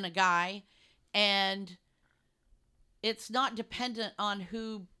and a guy, and it's not dependent on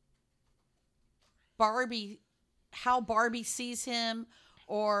how Barbie sees him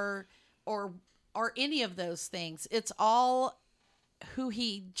or any of those things. It's all who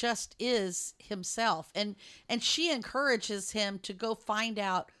he just is himself. And she encourages him to go find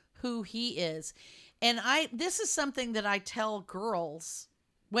out who he is. And this is something that I tell girls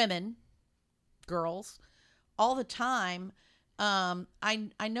all the time.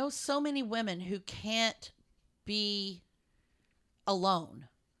 I know so many women who can't be alone.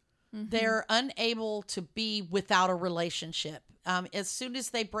 Mm-hmm. They're unable to be without a relationship. As soon as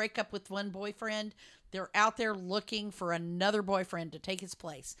they break up with one boyfriend, they're out there looking for another boyfriend to take his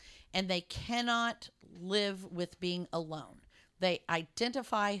place. And they cannot live with being alone. They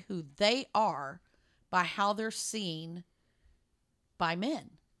identify who they are by how they're seen by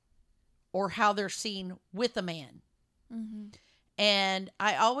men, or how they're seen with a man. Mm-hmm. And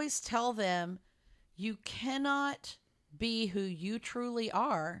I always tell them, you cannot be who you truly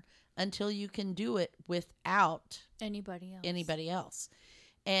are until you can do it without anybody else.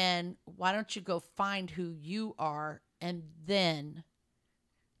 And why don't you go find who you are, and then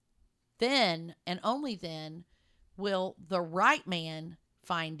and only then will the right man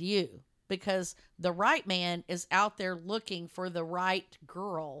find you, because the right man is out there looking for the right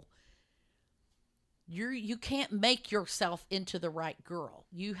girl. You can't make yourself into the right girl.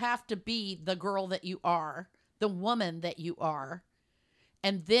 You have to be the girl that you are, the woman that you are.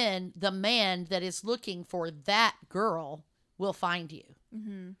 And then the man that is looking for that girl will find you.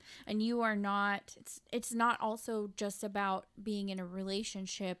 Mm-hmm. And you are not, it's not also just about being in a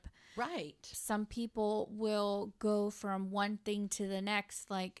relationship. Right. Some people will go from one thing to the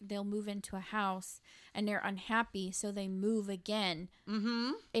next. Like, they'll move into a house and they're unhappy, so they move again.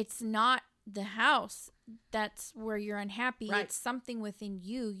 Mm-hmm. It's not the house that's where you're unhappy. Right. It's something within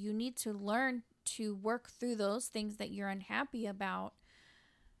you. You need to learn to work through those things that you're unhappy about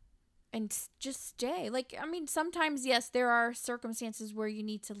and just stay. Like, I mean, sometimes, yes, there are circumstances where you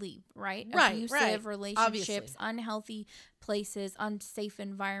need to leave, right? Abusive relationships, obviously. Unhealthy places, unsafe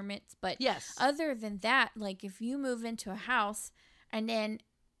environments. But yes, other than that, like, if you move into a house and then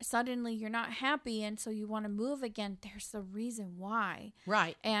suddenly you're not happy and so you want to move again, there's a reason why.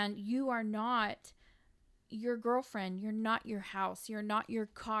 Right. And you are not your girlfriend. You're not your house. You're not your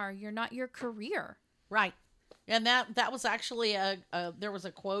car. You're not your career. Right. And that was actually there was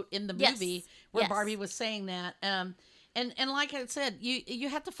a quote in the movie where Barbie was saying that. And like I said, you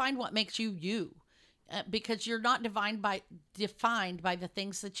have to find what makes you. Because you're not defined by the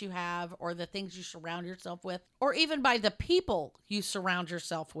things that you have, or the things you surround yourself with, or even by the people you surround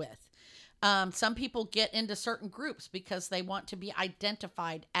yourself with. Some people get into certain groups because they want to be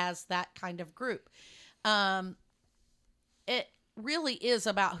identified as that kind of group. It really is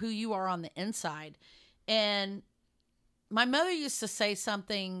about who you are on the inside. And my mother used to say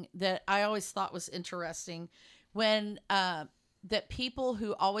something that I always thought was interesting when that people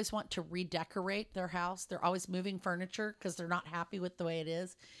who always want to redecorate their house, they're always moving furniture because they're not happy with the way it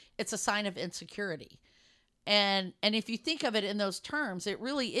is. It's a sign of insecurity. And if you think of it in those terms, it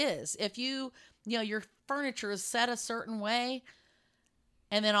really is. If you your furniture is set a certain way,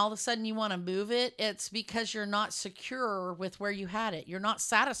 and then all of a sudden you want to move it, it's because you're not secure with where you had it. You're not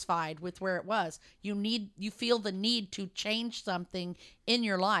satisfied with where it was. You feel the need to change something in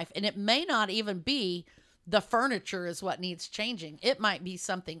your life. And it may not even be the furniture is what needs changing. It might be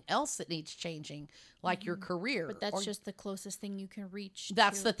something else that needs changing, like your career. But that's just the closest thing you can reach.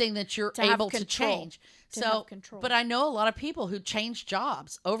 That's the thing that you're able to change. So, but I know a lot of people who change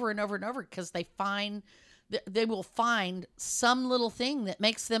jobs over and over and over because they will find some little thing that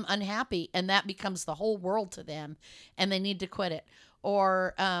makes them unhappy, and that becomes the whole world to them, and they need to quit it.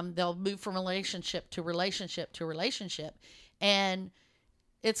 Or they'll move from relationship to relationship to relationship, and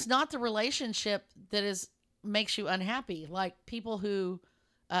it's not the relationship that makes you unhappy. Like people who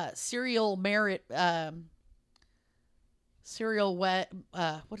what is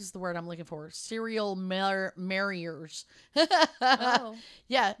the word I'm looking for? Serial marriers. Oh.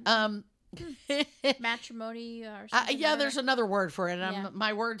 Yeah. Matrimony or something. Yeah, there's another word for it. Yeah.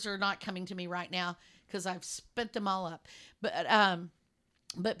 My words are not coming to me right now because I've spent them all up.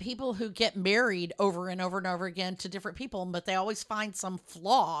 But people who get married over and over and over again to different people, but they always find some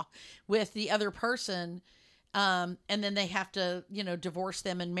flaw with the other person. And then they have to, divorce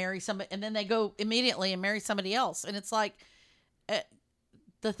them and marry somebody. And then they go immediately and marry somebody else. And it's like,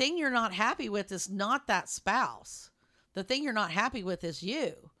 the thing you're not happy with is not that spouse. The thing you're not happy with is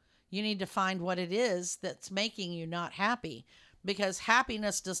you. You need to find what it is that's making you not happy, because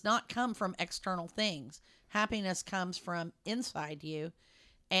happiness does not come from external things. Happiness comes from inside you.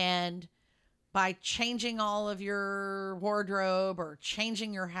 And by changing all of your wardrobe or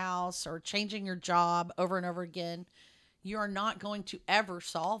changing your house or changing your job over and over again, you are not going to ever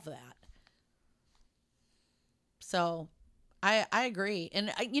solve that. So I agree.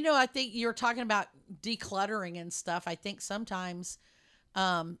 And, I think you're talking about decluttering and stuff. I think sometimes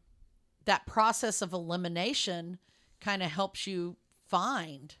that process of elimination kind of helps you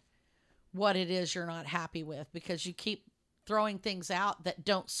find what it is you're not happy with, because you keep throwing things out that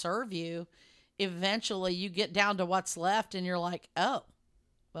don't serve you. Eventually you get down to what's left and you're like, oh,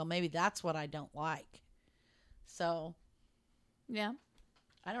 well, maybe that's what I don't like. So, yeah,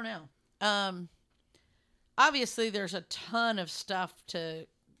 I don't know. Obviously there's a ton of stuff to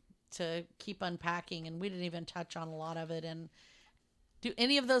keep unpacking, and we didn't even touch on a lot of it. And do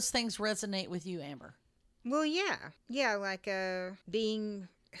any of those things resonate with you, Amber? Well, yeah, like being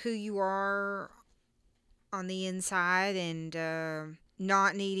who you are on the inside and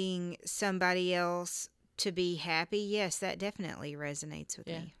not needing somebody else to be happy. Yes, that definitely resonates with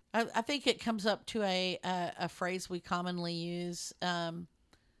me. I think it comes up to a phrase we commonly use, to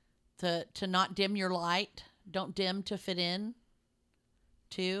not dim your light. Don't dim to fit in,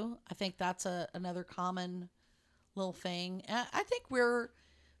 too. I think that's another common little thing. I think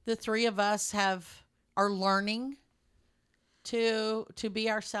the three of us are learning to be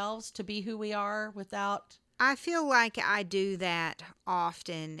ourselves, to be who we are without. I feel like I do that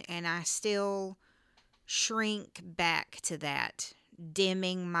often, and I still shrink back to that,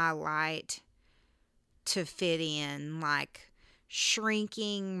 dimming my light to fit in, like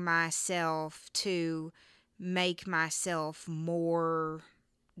shrinking myself to make myself more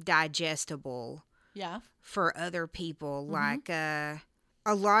digestible. Yeah. For other people. Mm-hmm. Like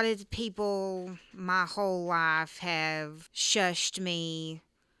a lot of people my whole life have shushed me,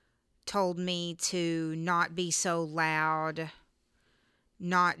 told me to not be so loud,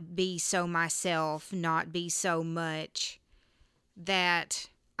 not be so myself, not be so much, that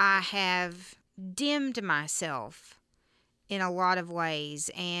I have dimmed myself in a lot of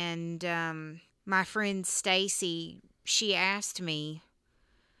ways. And my friend Stacy, she asked me,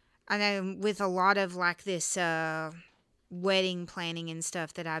 I know with a lot of like this wedding planning and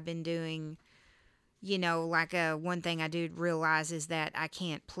stuff that I've been doing, like one thing I do realize is that I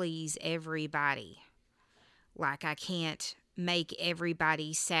can't please everybody. Like I can't make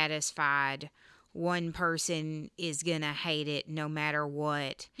everybody satisfied. One person is going to hate it no matter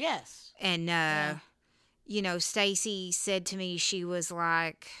what. Yes. And, Stacy said to me, she was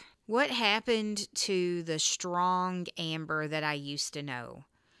like, what happened to the strong Amber that I used to know?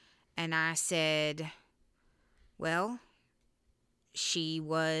 And I said, well, she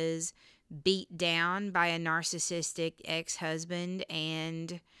was beat down by a narcissistic ex-husband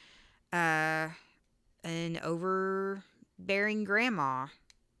and an overbearing grandma.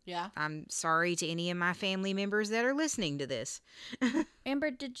 Yeah. I'm sorry to any of my family members that are listening to this.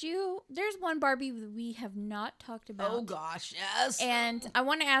 Amber, there's one Barbie we have not talked about. Oh gosh, yes. And I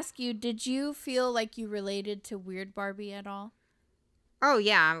want to ask you, did you feel like you related to Weird Barbie at all? Oh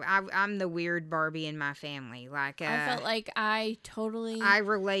yeah, I'm the weird Barbie in my family. Like I felt like I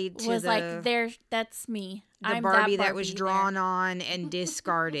relate to that's me. I'm Barbie that was drawn on and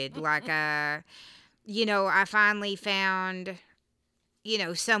discarded. Like I finally found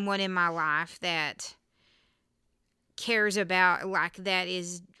someone in my life that cares about, like, that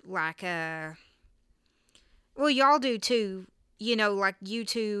is like Well, y'all do too. You know, like you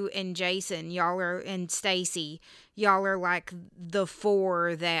two and Jason, y'all are, and Stacy, y'all are like the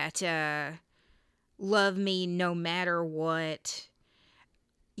four that love me no matter what.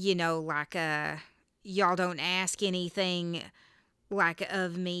 You know, like y'all don't ask anything like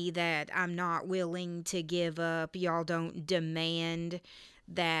of me that I'm not willing to give up. Y'all don't demand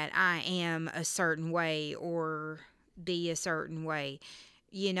that I am a certain way or be a certain way.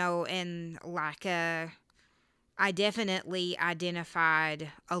 You know, and like I definitely identified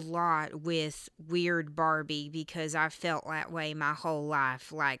a lot with weird Barbie because I felt that way my whole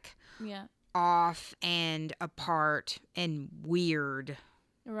life, like Yeah. off and apart and weird.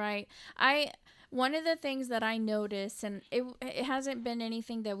 Right. One of the things that I noticed, and it hasn't been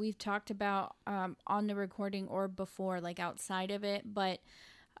anything that we've talked about on the recording or before, like outside of it, but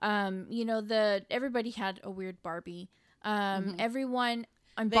you know, everybody had a weird Barbie. Everyone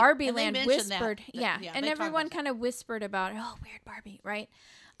on Barbie Land whispered, yeah, and everyone kind of whispered about, oh, weird Barbie, right?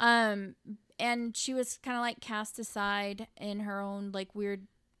 And she was kind of like cast aside in her own like weird.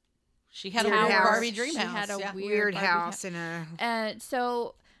 She had a weird Barbie dream house. She had a weird house in a.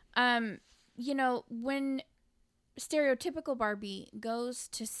 So, you know, when stereotypical Barbie goes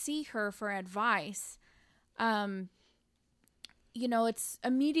to see her for advice, you know, it's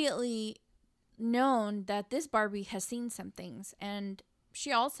immediately known that this Barbie has seen some things, and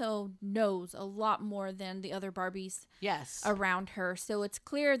she also knows a lot more than the other Barbies around her. So it's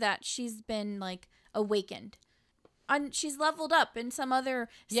clear that she's been like awakened. And she's leveled up in some other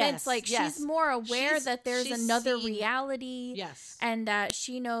sense. Like she's more aware that there's another reality. Yes. And that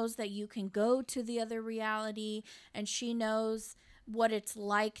she knows that you can go to the other reality, and she knows what it's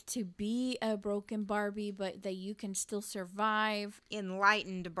like to be a broken Barbie, but that you can still survive.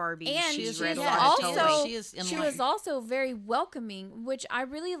 Enlightened Barbie. And she was also very welcoming, which I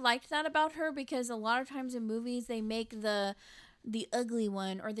really liked that about her, because a lot of times in movies they make the ugly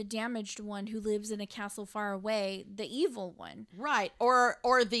one or the damaged one who lives in a castle far away the evil one, right? Or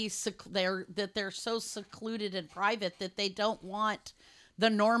they're so secluded and private that they don't want the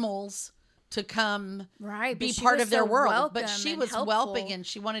normals to come be part of their world. But she was welcoming and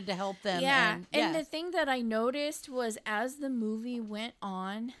she wanted to help them. Yeah. And the thing that I noticed was, as the movie went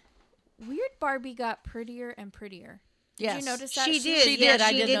on, weird Barbie got prettier and prettier. Yes. Did you notice that? She did.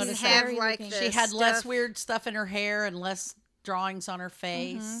 I did notice that. Like she had less weird stuff in her hair and less drawings on her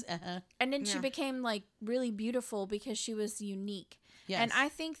face. And then she became like really beautiful because she was unique. Yes. And I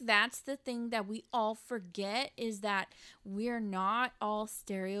think that's the thing that we all forget, is that we're not all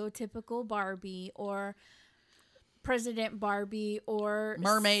stereotypical Barbie or President Barbie or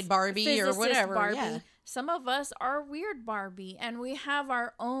Mermaid Barbie or whatever. Barbie. Yeah. Some of us are weird Barbie, and we have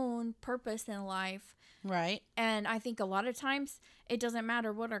our own purpose in life. Right. And I think a lot of times it doesn't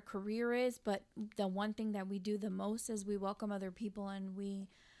matter what our career is, but the one thing that we do the most is we welcome other people, and we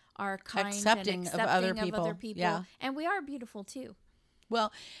are kind accepting of other people. Yeah. And we are beautiful too.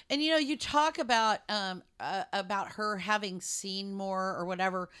 Well, and you know, you talk about her having seen more or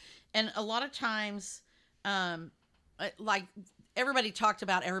whatever, and a lot of times, like everybody talked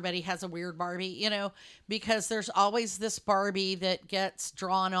about, everybody has a weird Barbie, you know, because there's always this Barbie that gets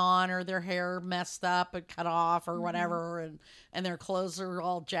drawn on, or their hair messed up and cut off or whatever, and their clothes are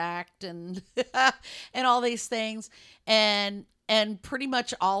all jacked and and all these things, and pretty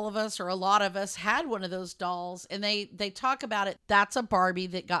much all of us, or a lot of us, had one of those dolls, and they talk about it. That's a Barbie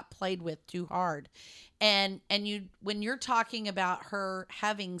that got played with too hard. And you, when you're talking about her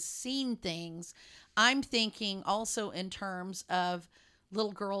having seen things, I'm thinking also in terms of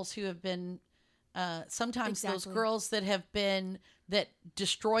little girls who have been, sometimes those girls that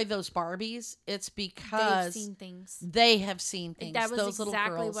destroy those Barbies, it's because they've seen things. They have seen things. That was those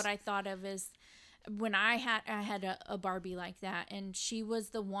exactly little girls. what I thought of is when I had a Barbie like that, and she was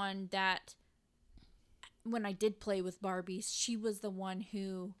the one that, when I did play with Barbies, she was the one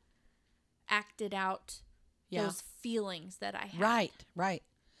who acted out those feelings that I had. Right.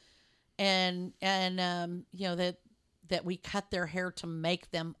 And you know, that we cut their hair to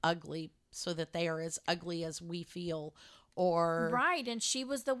make them ugly so that they are as ugly as we feel. Or right, and she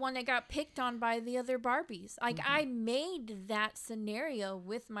was the one that got picked on by the other Barbies. Like I made that scenario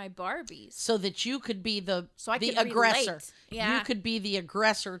with my Barbies so that you could be the aggressor. Relate. Yeah, you could be the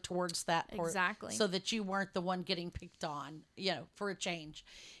aggressor towards that part, exactly. So that you weren't the one getting picked on, you know, for a change.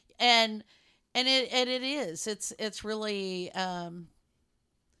 And it is. It's really.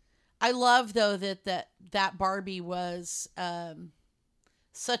 I love though that Barbie was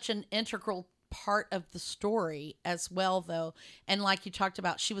such an integral part of the story as well, though. And like you talked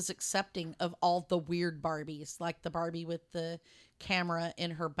about, she was accepting of all the weird Barbies, like the Barbie with the camera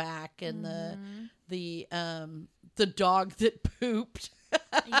in her back and the dog that pooped.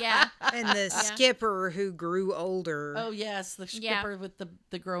 Yeah. And the skipper who grew older. Oh yes, the skipper with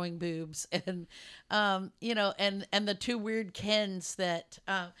the growing boobs, and you know, and the two weird Kens that,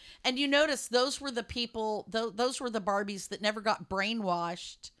 and you notice those were the people, those were the Barbies that never got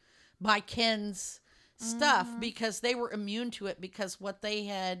brainwashed by Ken's stuff because they were immune to it because what they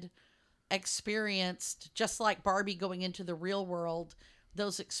had experienced, just like Barbie going into the real world,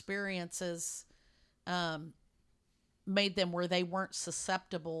 those experiences made them where they weren't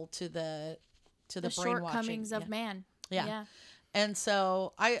susceptible to the shortcomings of man. Yeah. And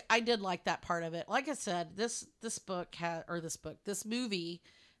so I did like that part of it. Like I said, this movie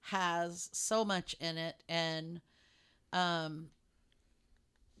has so much in it, and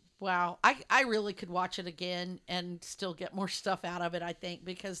wow, I really could watch it again and still get more stuff out of it, I think,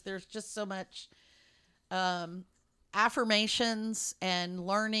 because there's just so much affirmations and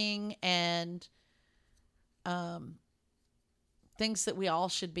learning and things that we all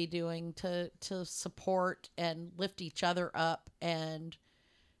should be doing to support and lift each other up, and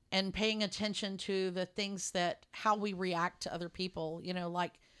paying attention to the things that how we react to other people, you know,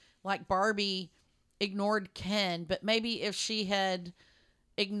 like Barbie ignored Ken, but maybe if she had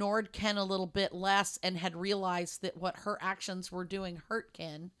ignored Ken a little bit less and had realized that what her actions were doing hurt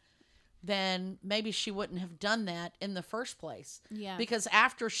Ken, then maybe she wouldn't have done that in the first place. Yeah. Because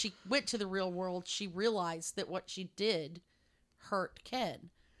after she went to the real world, she realized that what she did hurt Ken,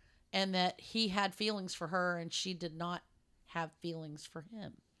 and that he had feelings for her and she did not have feelings for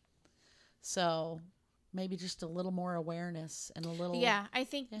him. So maybe just a little more awareness and a little... Yeah, I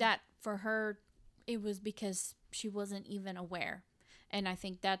think that for her, it was because she wasn't even aware. And I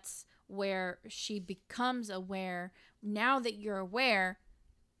think that's where she becomes aware. Now that you're aware,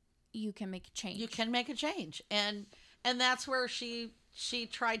 you can make a change. You can make a change. And that's where she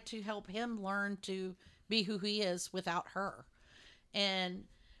tried to help him learn to be who he is without her. And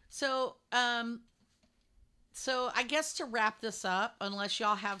so I guess to wrap this up, unless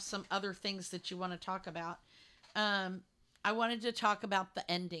y'all have some other things that you want to talk about, I wanted to talk about the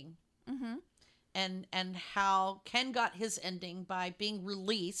ending. Mm-hmm. And how Ken got his ending by being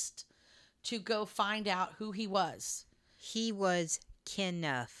released to go find out who he was. He was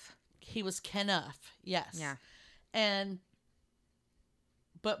Kenough. He was Kenough, yes. Yeah.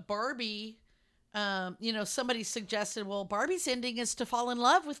 But Barbie, you know, somebody suggested, well, Barbie's ending is to fall in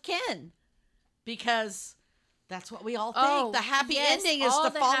love with Ken, because that's what we all think. The happy ending is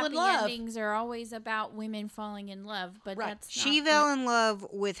to fall in love. All the happy endings are always about women falling in love, but that's not. She fell in love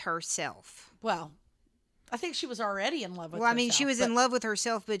with herself. Well, I think she was already in love with herself. Well, I mean, she was in love with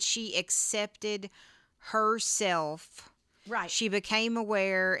herself, but she accepted herself. Right. She became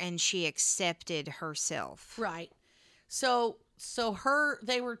aware and she accepted herself. Right. So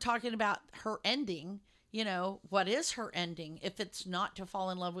they were talking about her ending, you know, what is her ending? If it's not to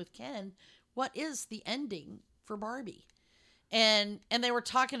fall in love with Ken, what is the ending for Barbie? And they were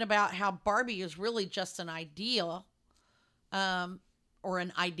talking about how Barbie is really just an ideal, or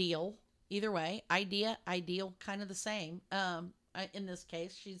an ideal. Either way, ideal, kind of the same. In this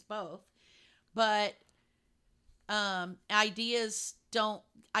case, she's both. But ideas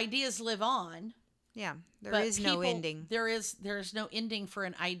live on. Yeah, there is no ending. There is no ending for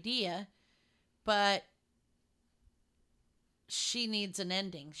an idea, but she needs an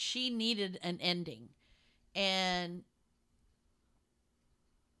ending. She needed an ending. And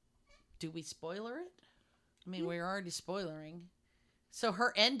do we spoiler it? I mean, we're already spoilering. So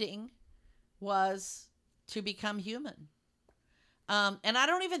her ending was to become human. And I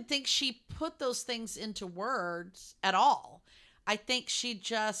don't even think she put those things into words at all. I think she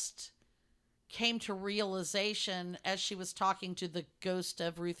just came to realization as she was talking to the ghost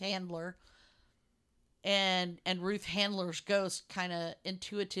of Ruth Handler. And Ruth Handler's ghost kind of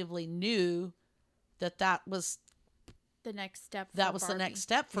intuitively knew that was the next step. That was the next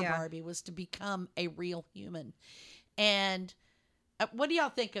step for Barbie, was to become a real human. And what do y'all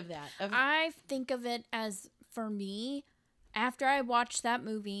think of that? I think of it as, for me, after I watched that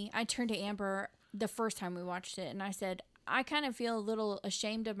movie, I turned to Amber the first time we watched it, and I said, I kind of feel a little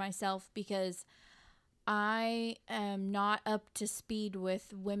ashamed of myself because I am not up to speed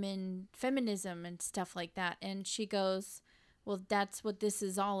with women feminism and stuff like that. And she goes, well, that's what this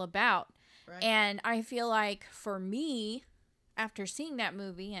is all about. Right. And I feel like for me, after seeing that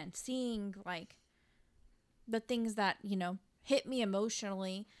movie and seeing like the things that, you know, hit me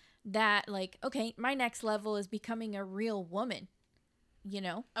emotionally, that like, okay, my next level is becoming a real woman.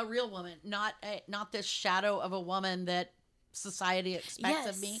 A real woman, not this shadow of a woman that society expects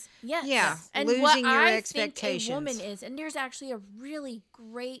of me. Yes. Yeah. And Losing what your I expectations. think a woman is, and there's actually a really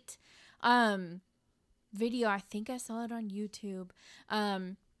great video. I think I saw it on YouTube.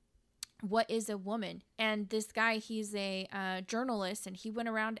 What is a woman? And this guy, he's a journalist, and he went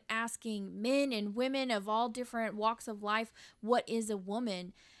around asking men and women of all different walks of life, what is a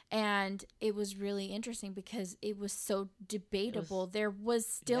woman? And it was really interesting because it was so debatable. There was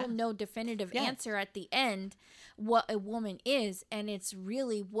still no definitive answer at the end what a woman is. And it's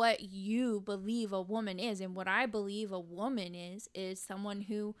really what you believe a woman is. And what I believe a woman is someone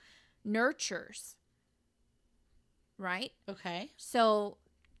who nurtures. Right? Okay. So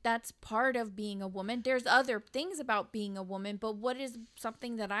that's part of being a woman. There's other things about being a woman, but what is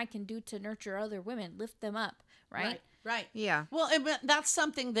something that I can do to nurture other women, lift them up, right? Right. Yeah. Well, that's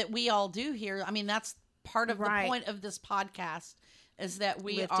something that we all do here. I mean, that's part of the point of this podcast is that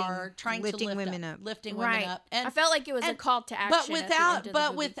we are trying to lift women up. Lifting women up. And I felt like it was a call to action.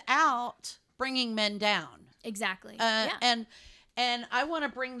 But without bringing men down. Exactly. And I want to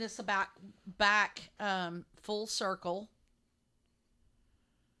bring this back full circle.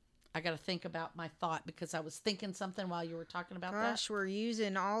 I got to think about my thought because I was thinking something while you were talking about that. Gosh, we're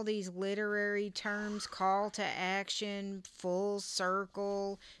using all these literary terms, call to action, full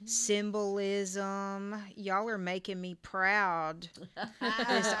circle, symbolism. Y'all are making me proud.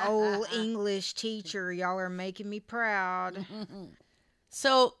 This old English teacher, y'all are making me proud.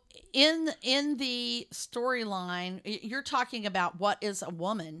 So in the storyline, you're talking about what is a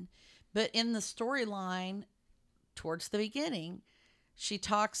woman, but in the storyline towards the beginning,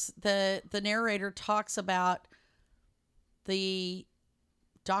 the narrator talks about the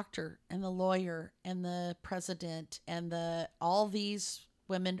doctor and the lawyer and the president and all these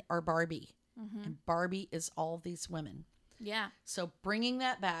women are Barbie. Mm-hmm. And Barbie is all these women. Yeah. So bringing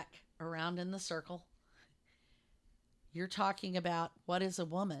that back around in the circle, you're talking about what is a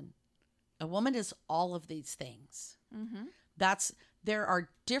woman? A woman is all of these things. Mm-hmm. There are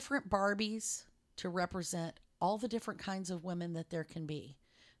different Barbies to represent all the different kinds of women that there can be.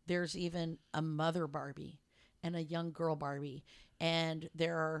 There's even a mother Barbie and a young girl Barbie. And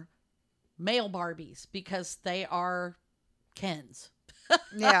there are male Barbies because they are Kens.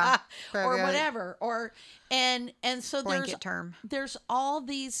 Yeah. Or whatever. And so there's all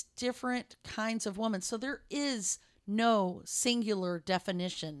these different kinds of women. So there is no singular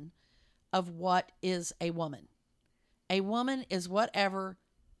definition of what is a woman. A woman is whatever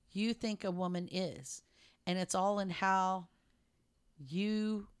you think a woman is. And it's all in how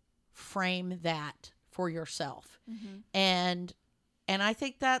you frame that for yourself. Mm-hmm. And I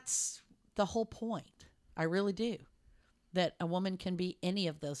think that's the whole point. I really do. That a woman can be any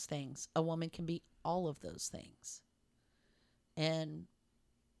of those things. A woman can be all of those things. And,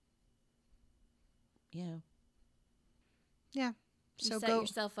 Yeah. You set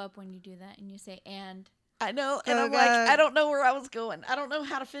yourself up when you do that and you say, and... I know, and I'm like, I don't know where I was going. I don't know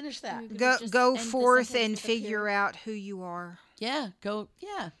how to finish that. Go forth and figure out who you are. Go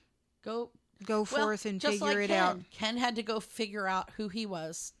forth and figure it out. Ken had to go figure out who he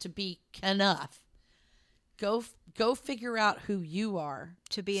was to be Kenough. Go figure out who you are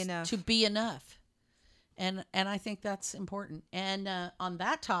to be enough. To be enough, and I think that's important. And on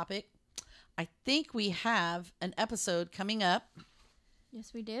that topic, I think we have an episode coming up.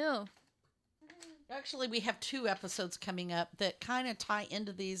 Yes, we do. Actually, we have 2 episodes coming up that kind of tie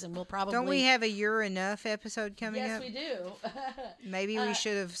into these, and we'll probably... Don't we have a You're Enough episode coming up? Yes, we do. Maybe we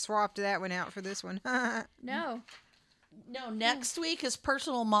should have swapped that one out for this one. No, next week is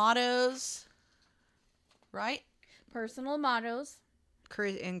Personal Mottos, right? Personal Mottos.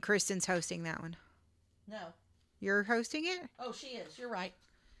 And Kristen's hosting that one. No. You're hosting it? Oh, she is. You're right.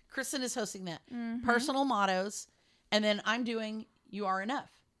 Kristen is hosting that. Mm-hmm. Personal Mottos, and then I'm doing You Are Enough.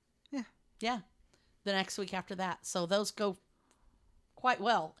 Yeah. The next week after that. So those go quite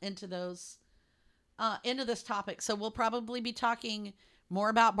well into this topic. So we'll probably be talking more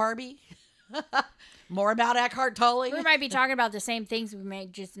about Barbie, more about Eckhart Tolle. We might be talking about the same things. We may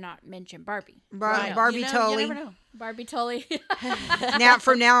just not mention Barbie. Barbie Tolle. You never know. Barbie Tolle.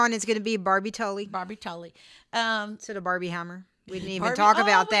 From now on, it's going to be Barbie Tolle. Barbie Tolle. Instead of Barbie Hammer. We didn't even talk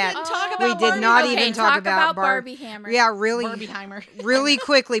about that. We did not even talk about Barbie Hammer. Yeah, really. Barbie Hammer. Really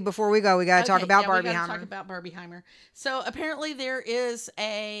quickly before we go, we got to talk about Barbie Hammer. Talk about Barbie Hammer. So apparently there is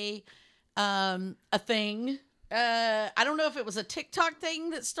a thing. I don't know if it was a TikTok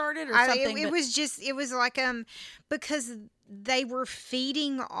thing that started or something. It was like because they were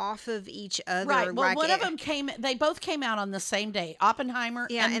feeding off of each other. Right. Well, like one of them they both came out on the same day, Oppenheimer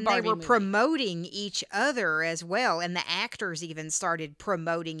and Barbie they were movie. promoting each other as well, and the actors even started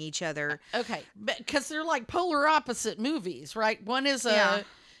promoting each other. Okay, because they're like polar opposite movies, right? One is a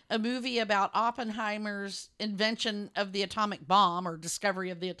movie about Oppenheimer's invention of the atomic bomb or discovery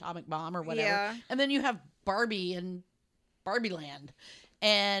of the atomic bomb or whatever. Yeah. And then you have Barbie and Barbie Land.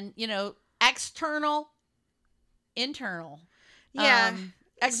 And, external, internal,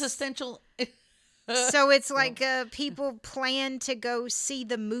 existential. So it's like people plan to go see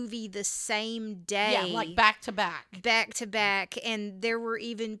the movie the same day. Yeah, like back to back. Back to back. And there were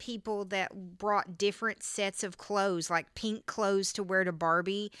even people that brought different sets of clothes, like pink clothes to wear to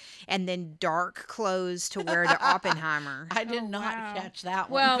Barbie and then dark clothes to wear to Oppenheimer. I did not catch that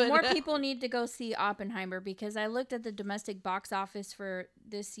one. Well, but, more people need to go see Oppenheimer because I looked at the domestic box office for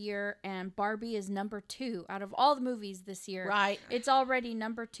this year and Barbie is number 2 out of all the movies this year. Right. It's already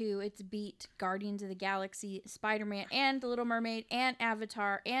number 2. It's beat Guardians of the Galaxy, Spider-Man, and The Little Mermaid, and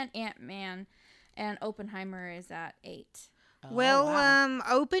Avatar, and Ant-Man, and Oppenheimer is at 8.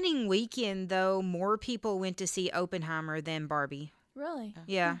 Opening weekend, though, more people went to see Oppenheimer than Barbie. Really?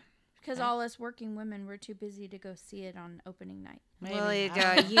 Yeah. Because all us working women were too busy to go see it on opening night. Maybe.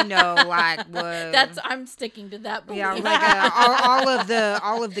 Well, what? I'm sticking to that belief. Yeah, like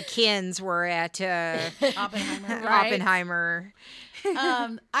all of the Kens were at Oppenheimer. Right. Oppenheimer.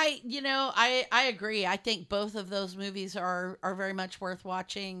 I agree. I think both of those movies are very much worth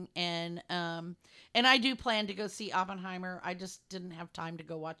watching, and I do plan to go see Oppenheimer. I just didn't have time to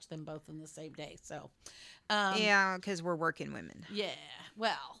go watch them both in the same day. So, because we're working women. Yeah.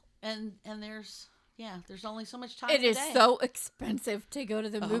 Well, and there's only so much time. It is today. so expensive to go to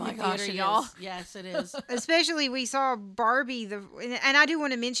the movie theater, y'all. Yes, it is. Especially we saw Barbie and I do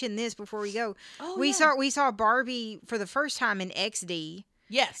want to mention this before we go. We saw Barbie for the first time in XD.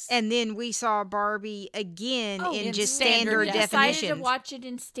 Yes. And then we saw Barbie again in just standard, standard yeah. definitions. I decided to watch it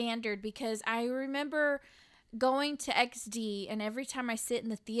in standard because I remember going to XD and every time I sit in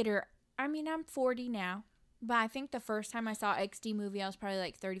the theater, I mean, I'm 40 now, but I think the first time I saw XD movie, I was probably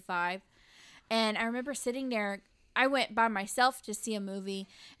like 35. And I remember sitting there, I went by myself to see a movie,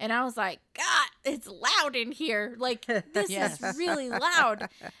 and I was like, God, it's loud in here. Like, this is really loud.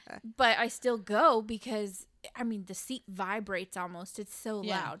 But I still go because, I mean, the seat vibrates almost. It's so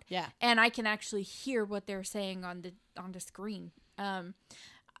loud. Yeah. And I can actually hear what they're saying on the screen.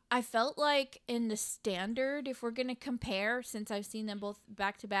 I felt like in the standard, if we're going to compare, since I've seen them both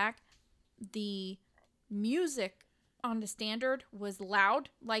back to back, the music on the standard was loud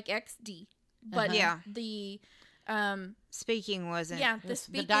like XD. But the speaking wasn't. Yeah,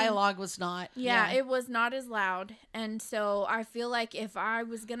 the dialogue was not. Yeah, it was not as loud. And so I feel like if I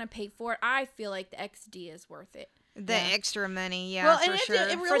was going to pay for it, I feel like the XD is worth it. The extra money, well, for and sure.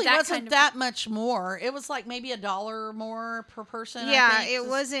 It really wasn't that much more. It was like maybe $1 more per person. Yeah, I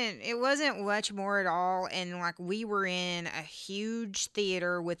think. It wasn't much more at all. And like we were in a huge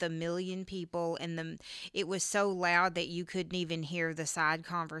theater with 1 million people, and it was so loud that you couldn't even hear the side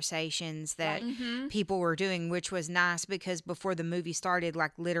conversations that people were doing, which was nice because before the movie started,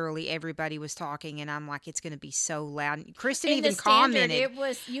 like literally everybody was talking, and I'm like, it's going to be so loud. And Kristen even commented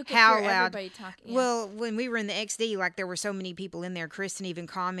you could how hear loud. Everybody talking. Yeah. Well, when we were in the XD, like there were so many people in there. Kristen even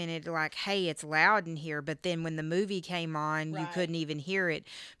commented like, "Hey, it's loud in here." But then when the movie came on, you couldn't even hear it.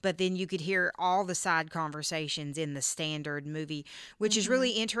 But then you could hear all the side conversations in the standard movie, which is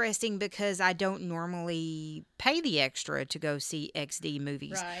really interesting because I don't normally pay the extra to go see XD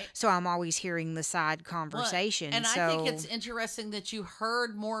movies. Right. So I'm always hearing the side conversations. And I think it's interesting that you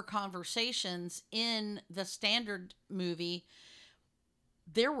heard more conversations in the standard movie.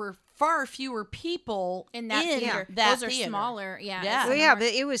 There were far fewer people in that theater. Those are smaller. Yeah. Well, but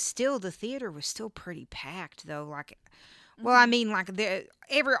it was still, the theater was still pretty packed though. Like, well, I mean, like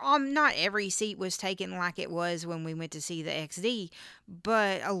not every seat was taken like it was when we went to see the XD,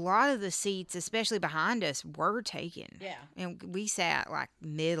 but a lot of the seats, especially behind us, were taken. Yeah. And we sat like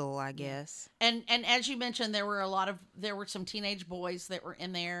middle, I guess. And as you mentioned, there were some teenage boys that were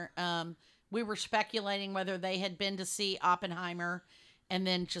in there. We were speculating whether they had been to see Oppenheimer and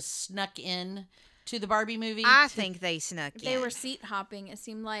then just snuck in to the Barbie movie. I think they snuck in. They were seat hopping. It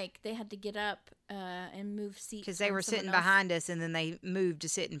seemed like they had to get up and move seats. Because they were sitting behind us and then they moved to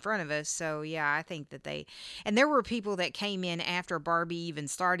sit in front of us. So, yeah, I think that and there were people that came in after Barbie even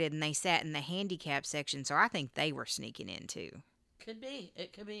started and they sat in the handicap section. So I think they were sneaking in too. Could be.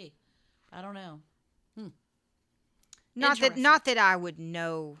 It could be. I don't know. Not that I would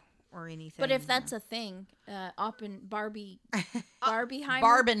know or anything. But if that's a thing, Barbieheimer.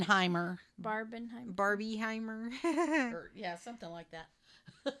 Barbenheimer. Barbenheimer. Barbieheimer. Or, yeah, something like that.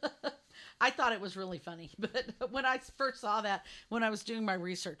 I thought it was really funny, but when I first saw that, when I was doing my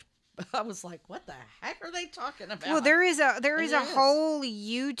research, I was like, "What the heck are they talking about?" Well, there is a is. whole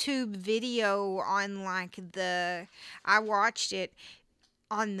YouTube video on I watched it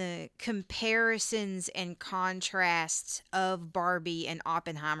on the comparisons and contrasts of Barbie and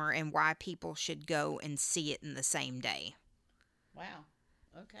Oppenheimer and why people should go and see it in the same day. Wow.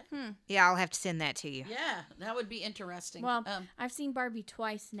 Okay. Yeah, I'll have to send that to you. Yeah, that would be interesting. Well, I've seen Barbie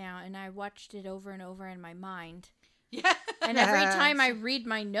twice now, and I watched it over and over in my mind. yeah. And every time I read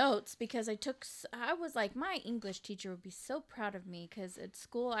my notes, because I was like, my English teacher would be so proud of me, because at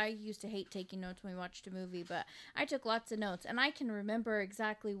school I used to hate taking notes when we watched a movie, but I took lots of notes, and I can remember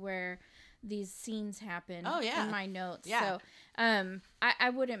exactly where these scenes happen in my notes. Yeah. So I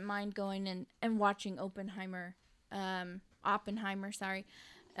wouldn't mind going and watching Oppenheimer, and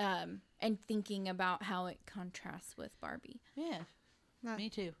thinking about how it contrasts with Barbie. Yeah. Me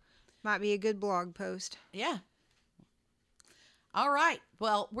too. Might be a good blog post. Yeah. All right.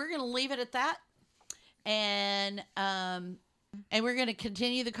 Well, we're going to leave it at that. And we're going to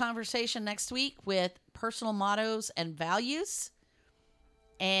continue the conversation next week with personal mottos and values.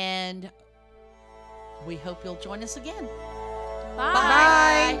 And we hope you'll join us again.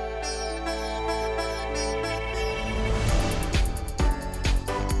 Bye. Bye.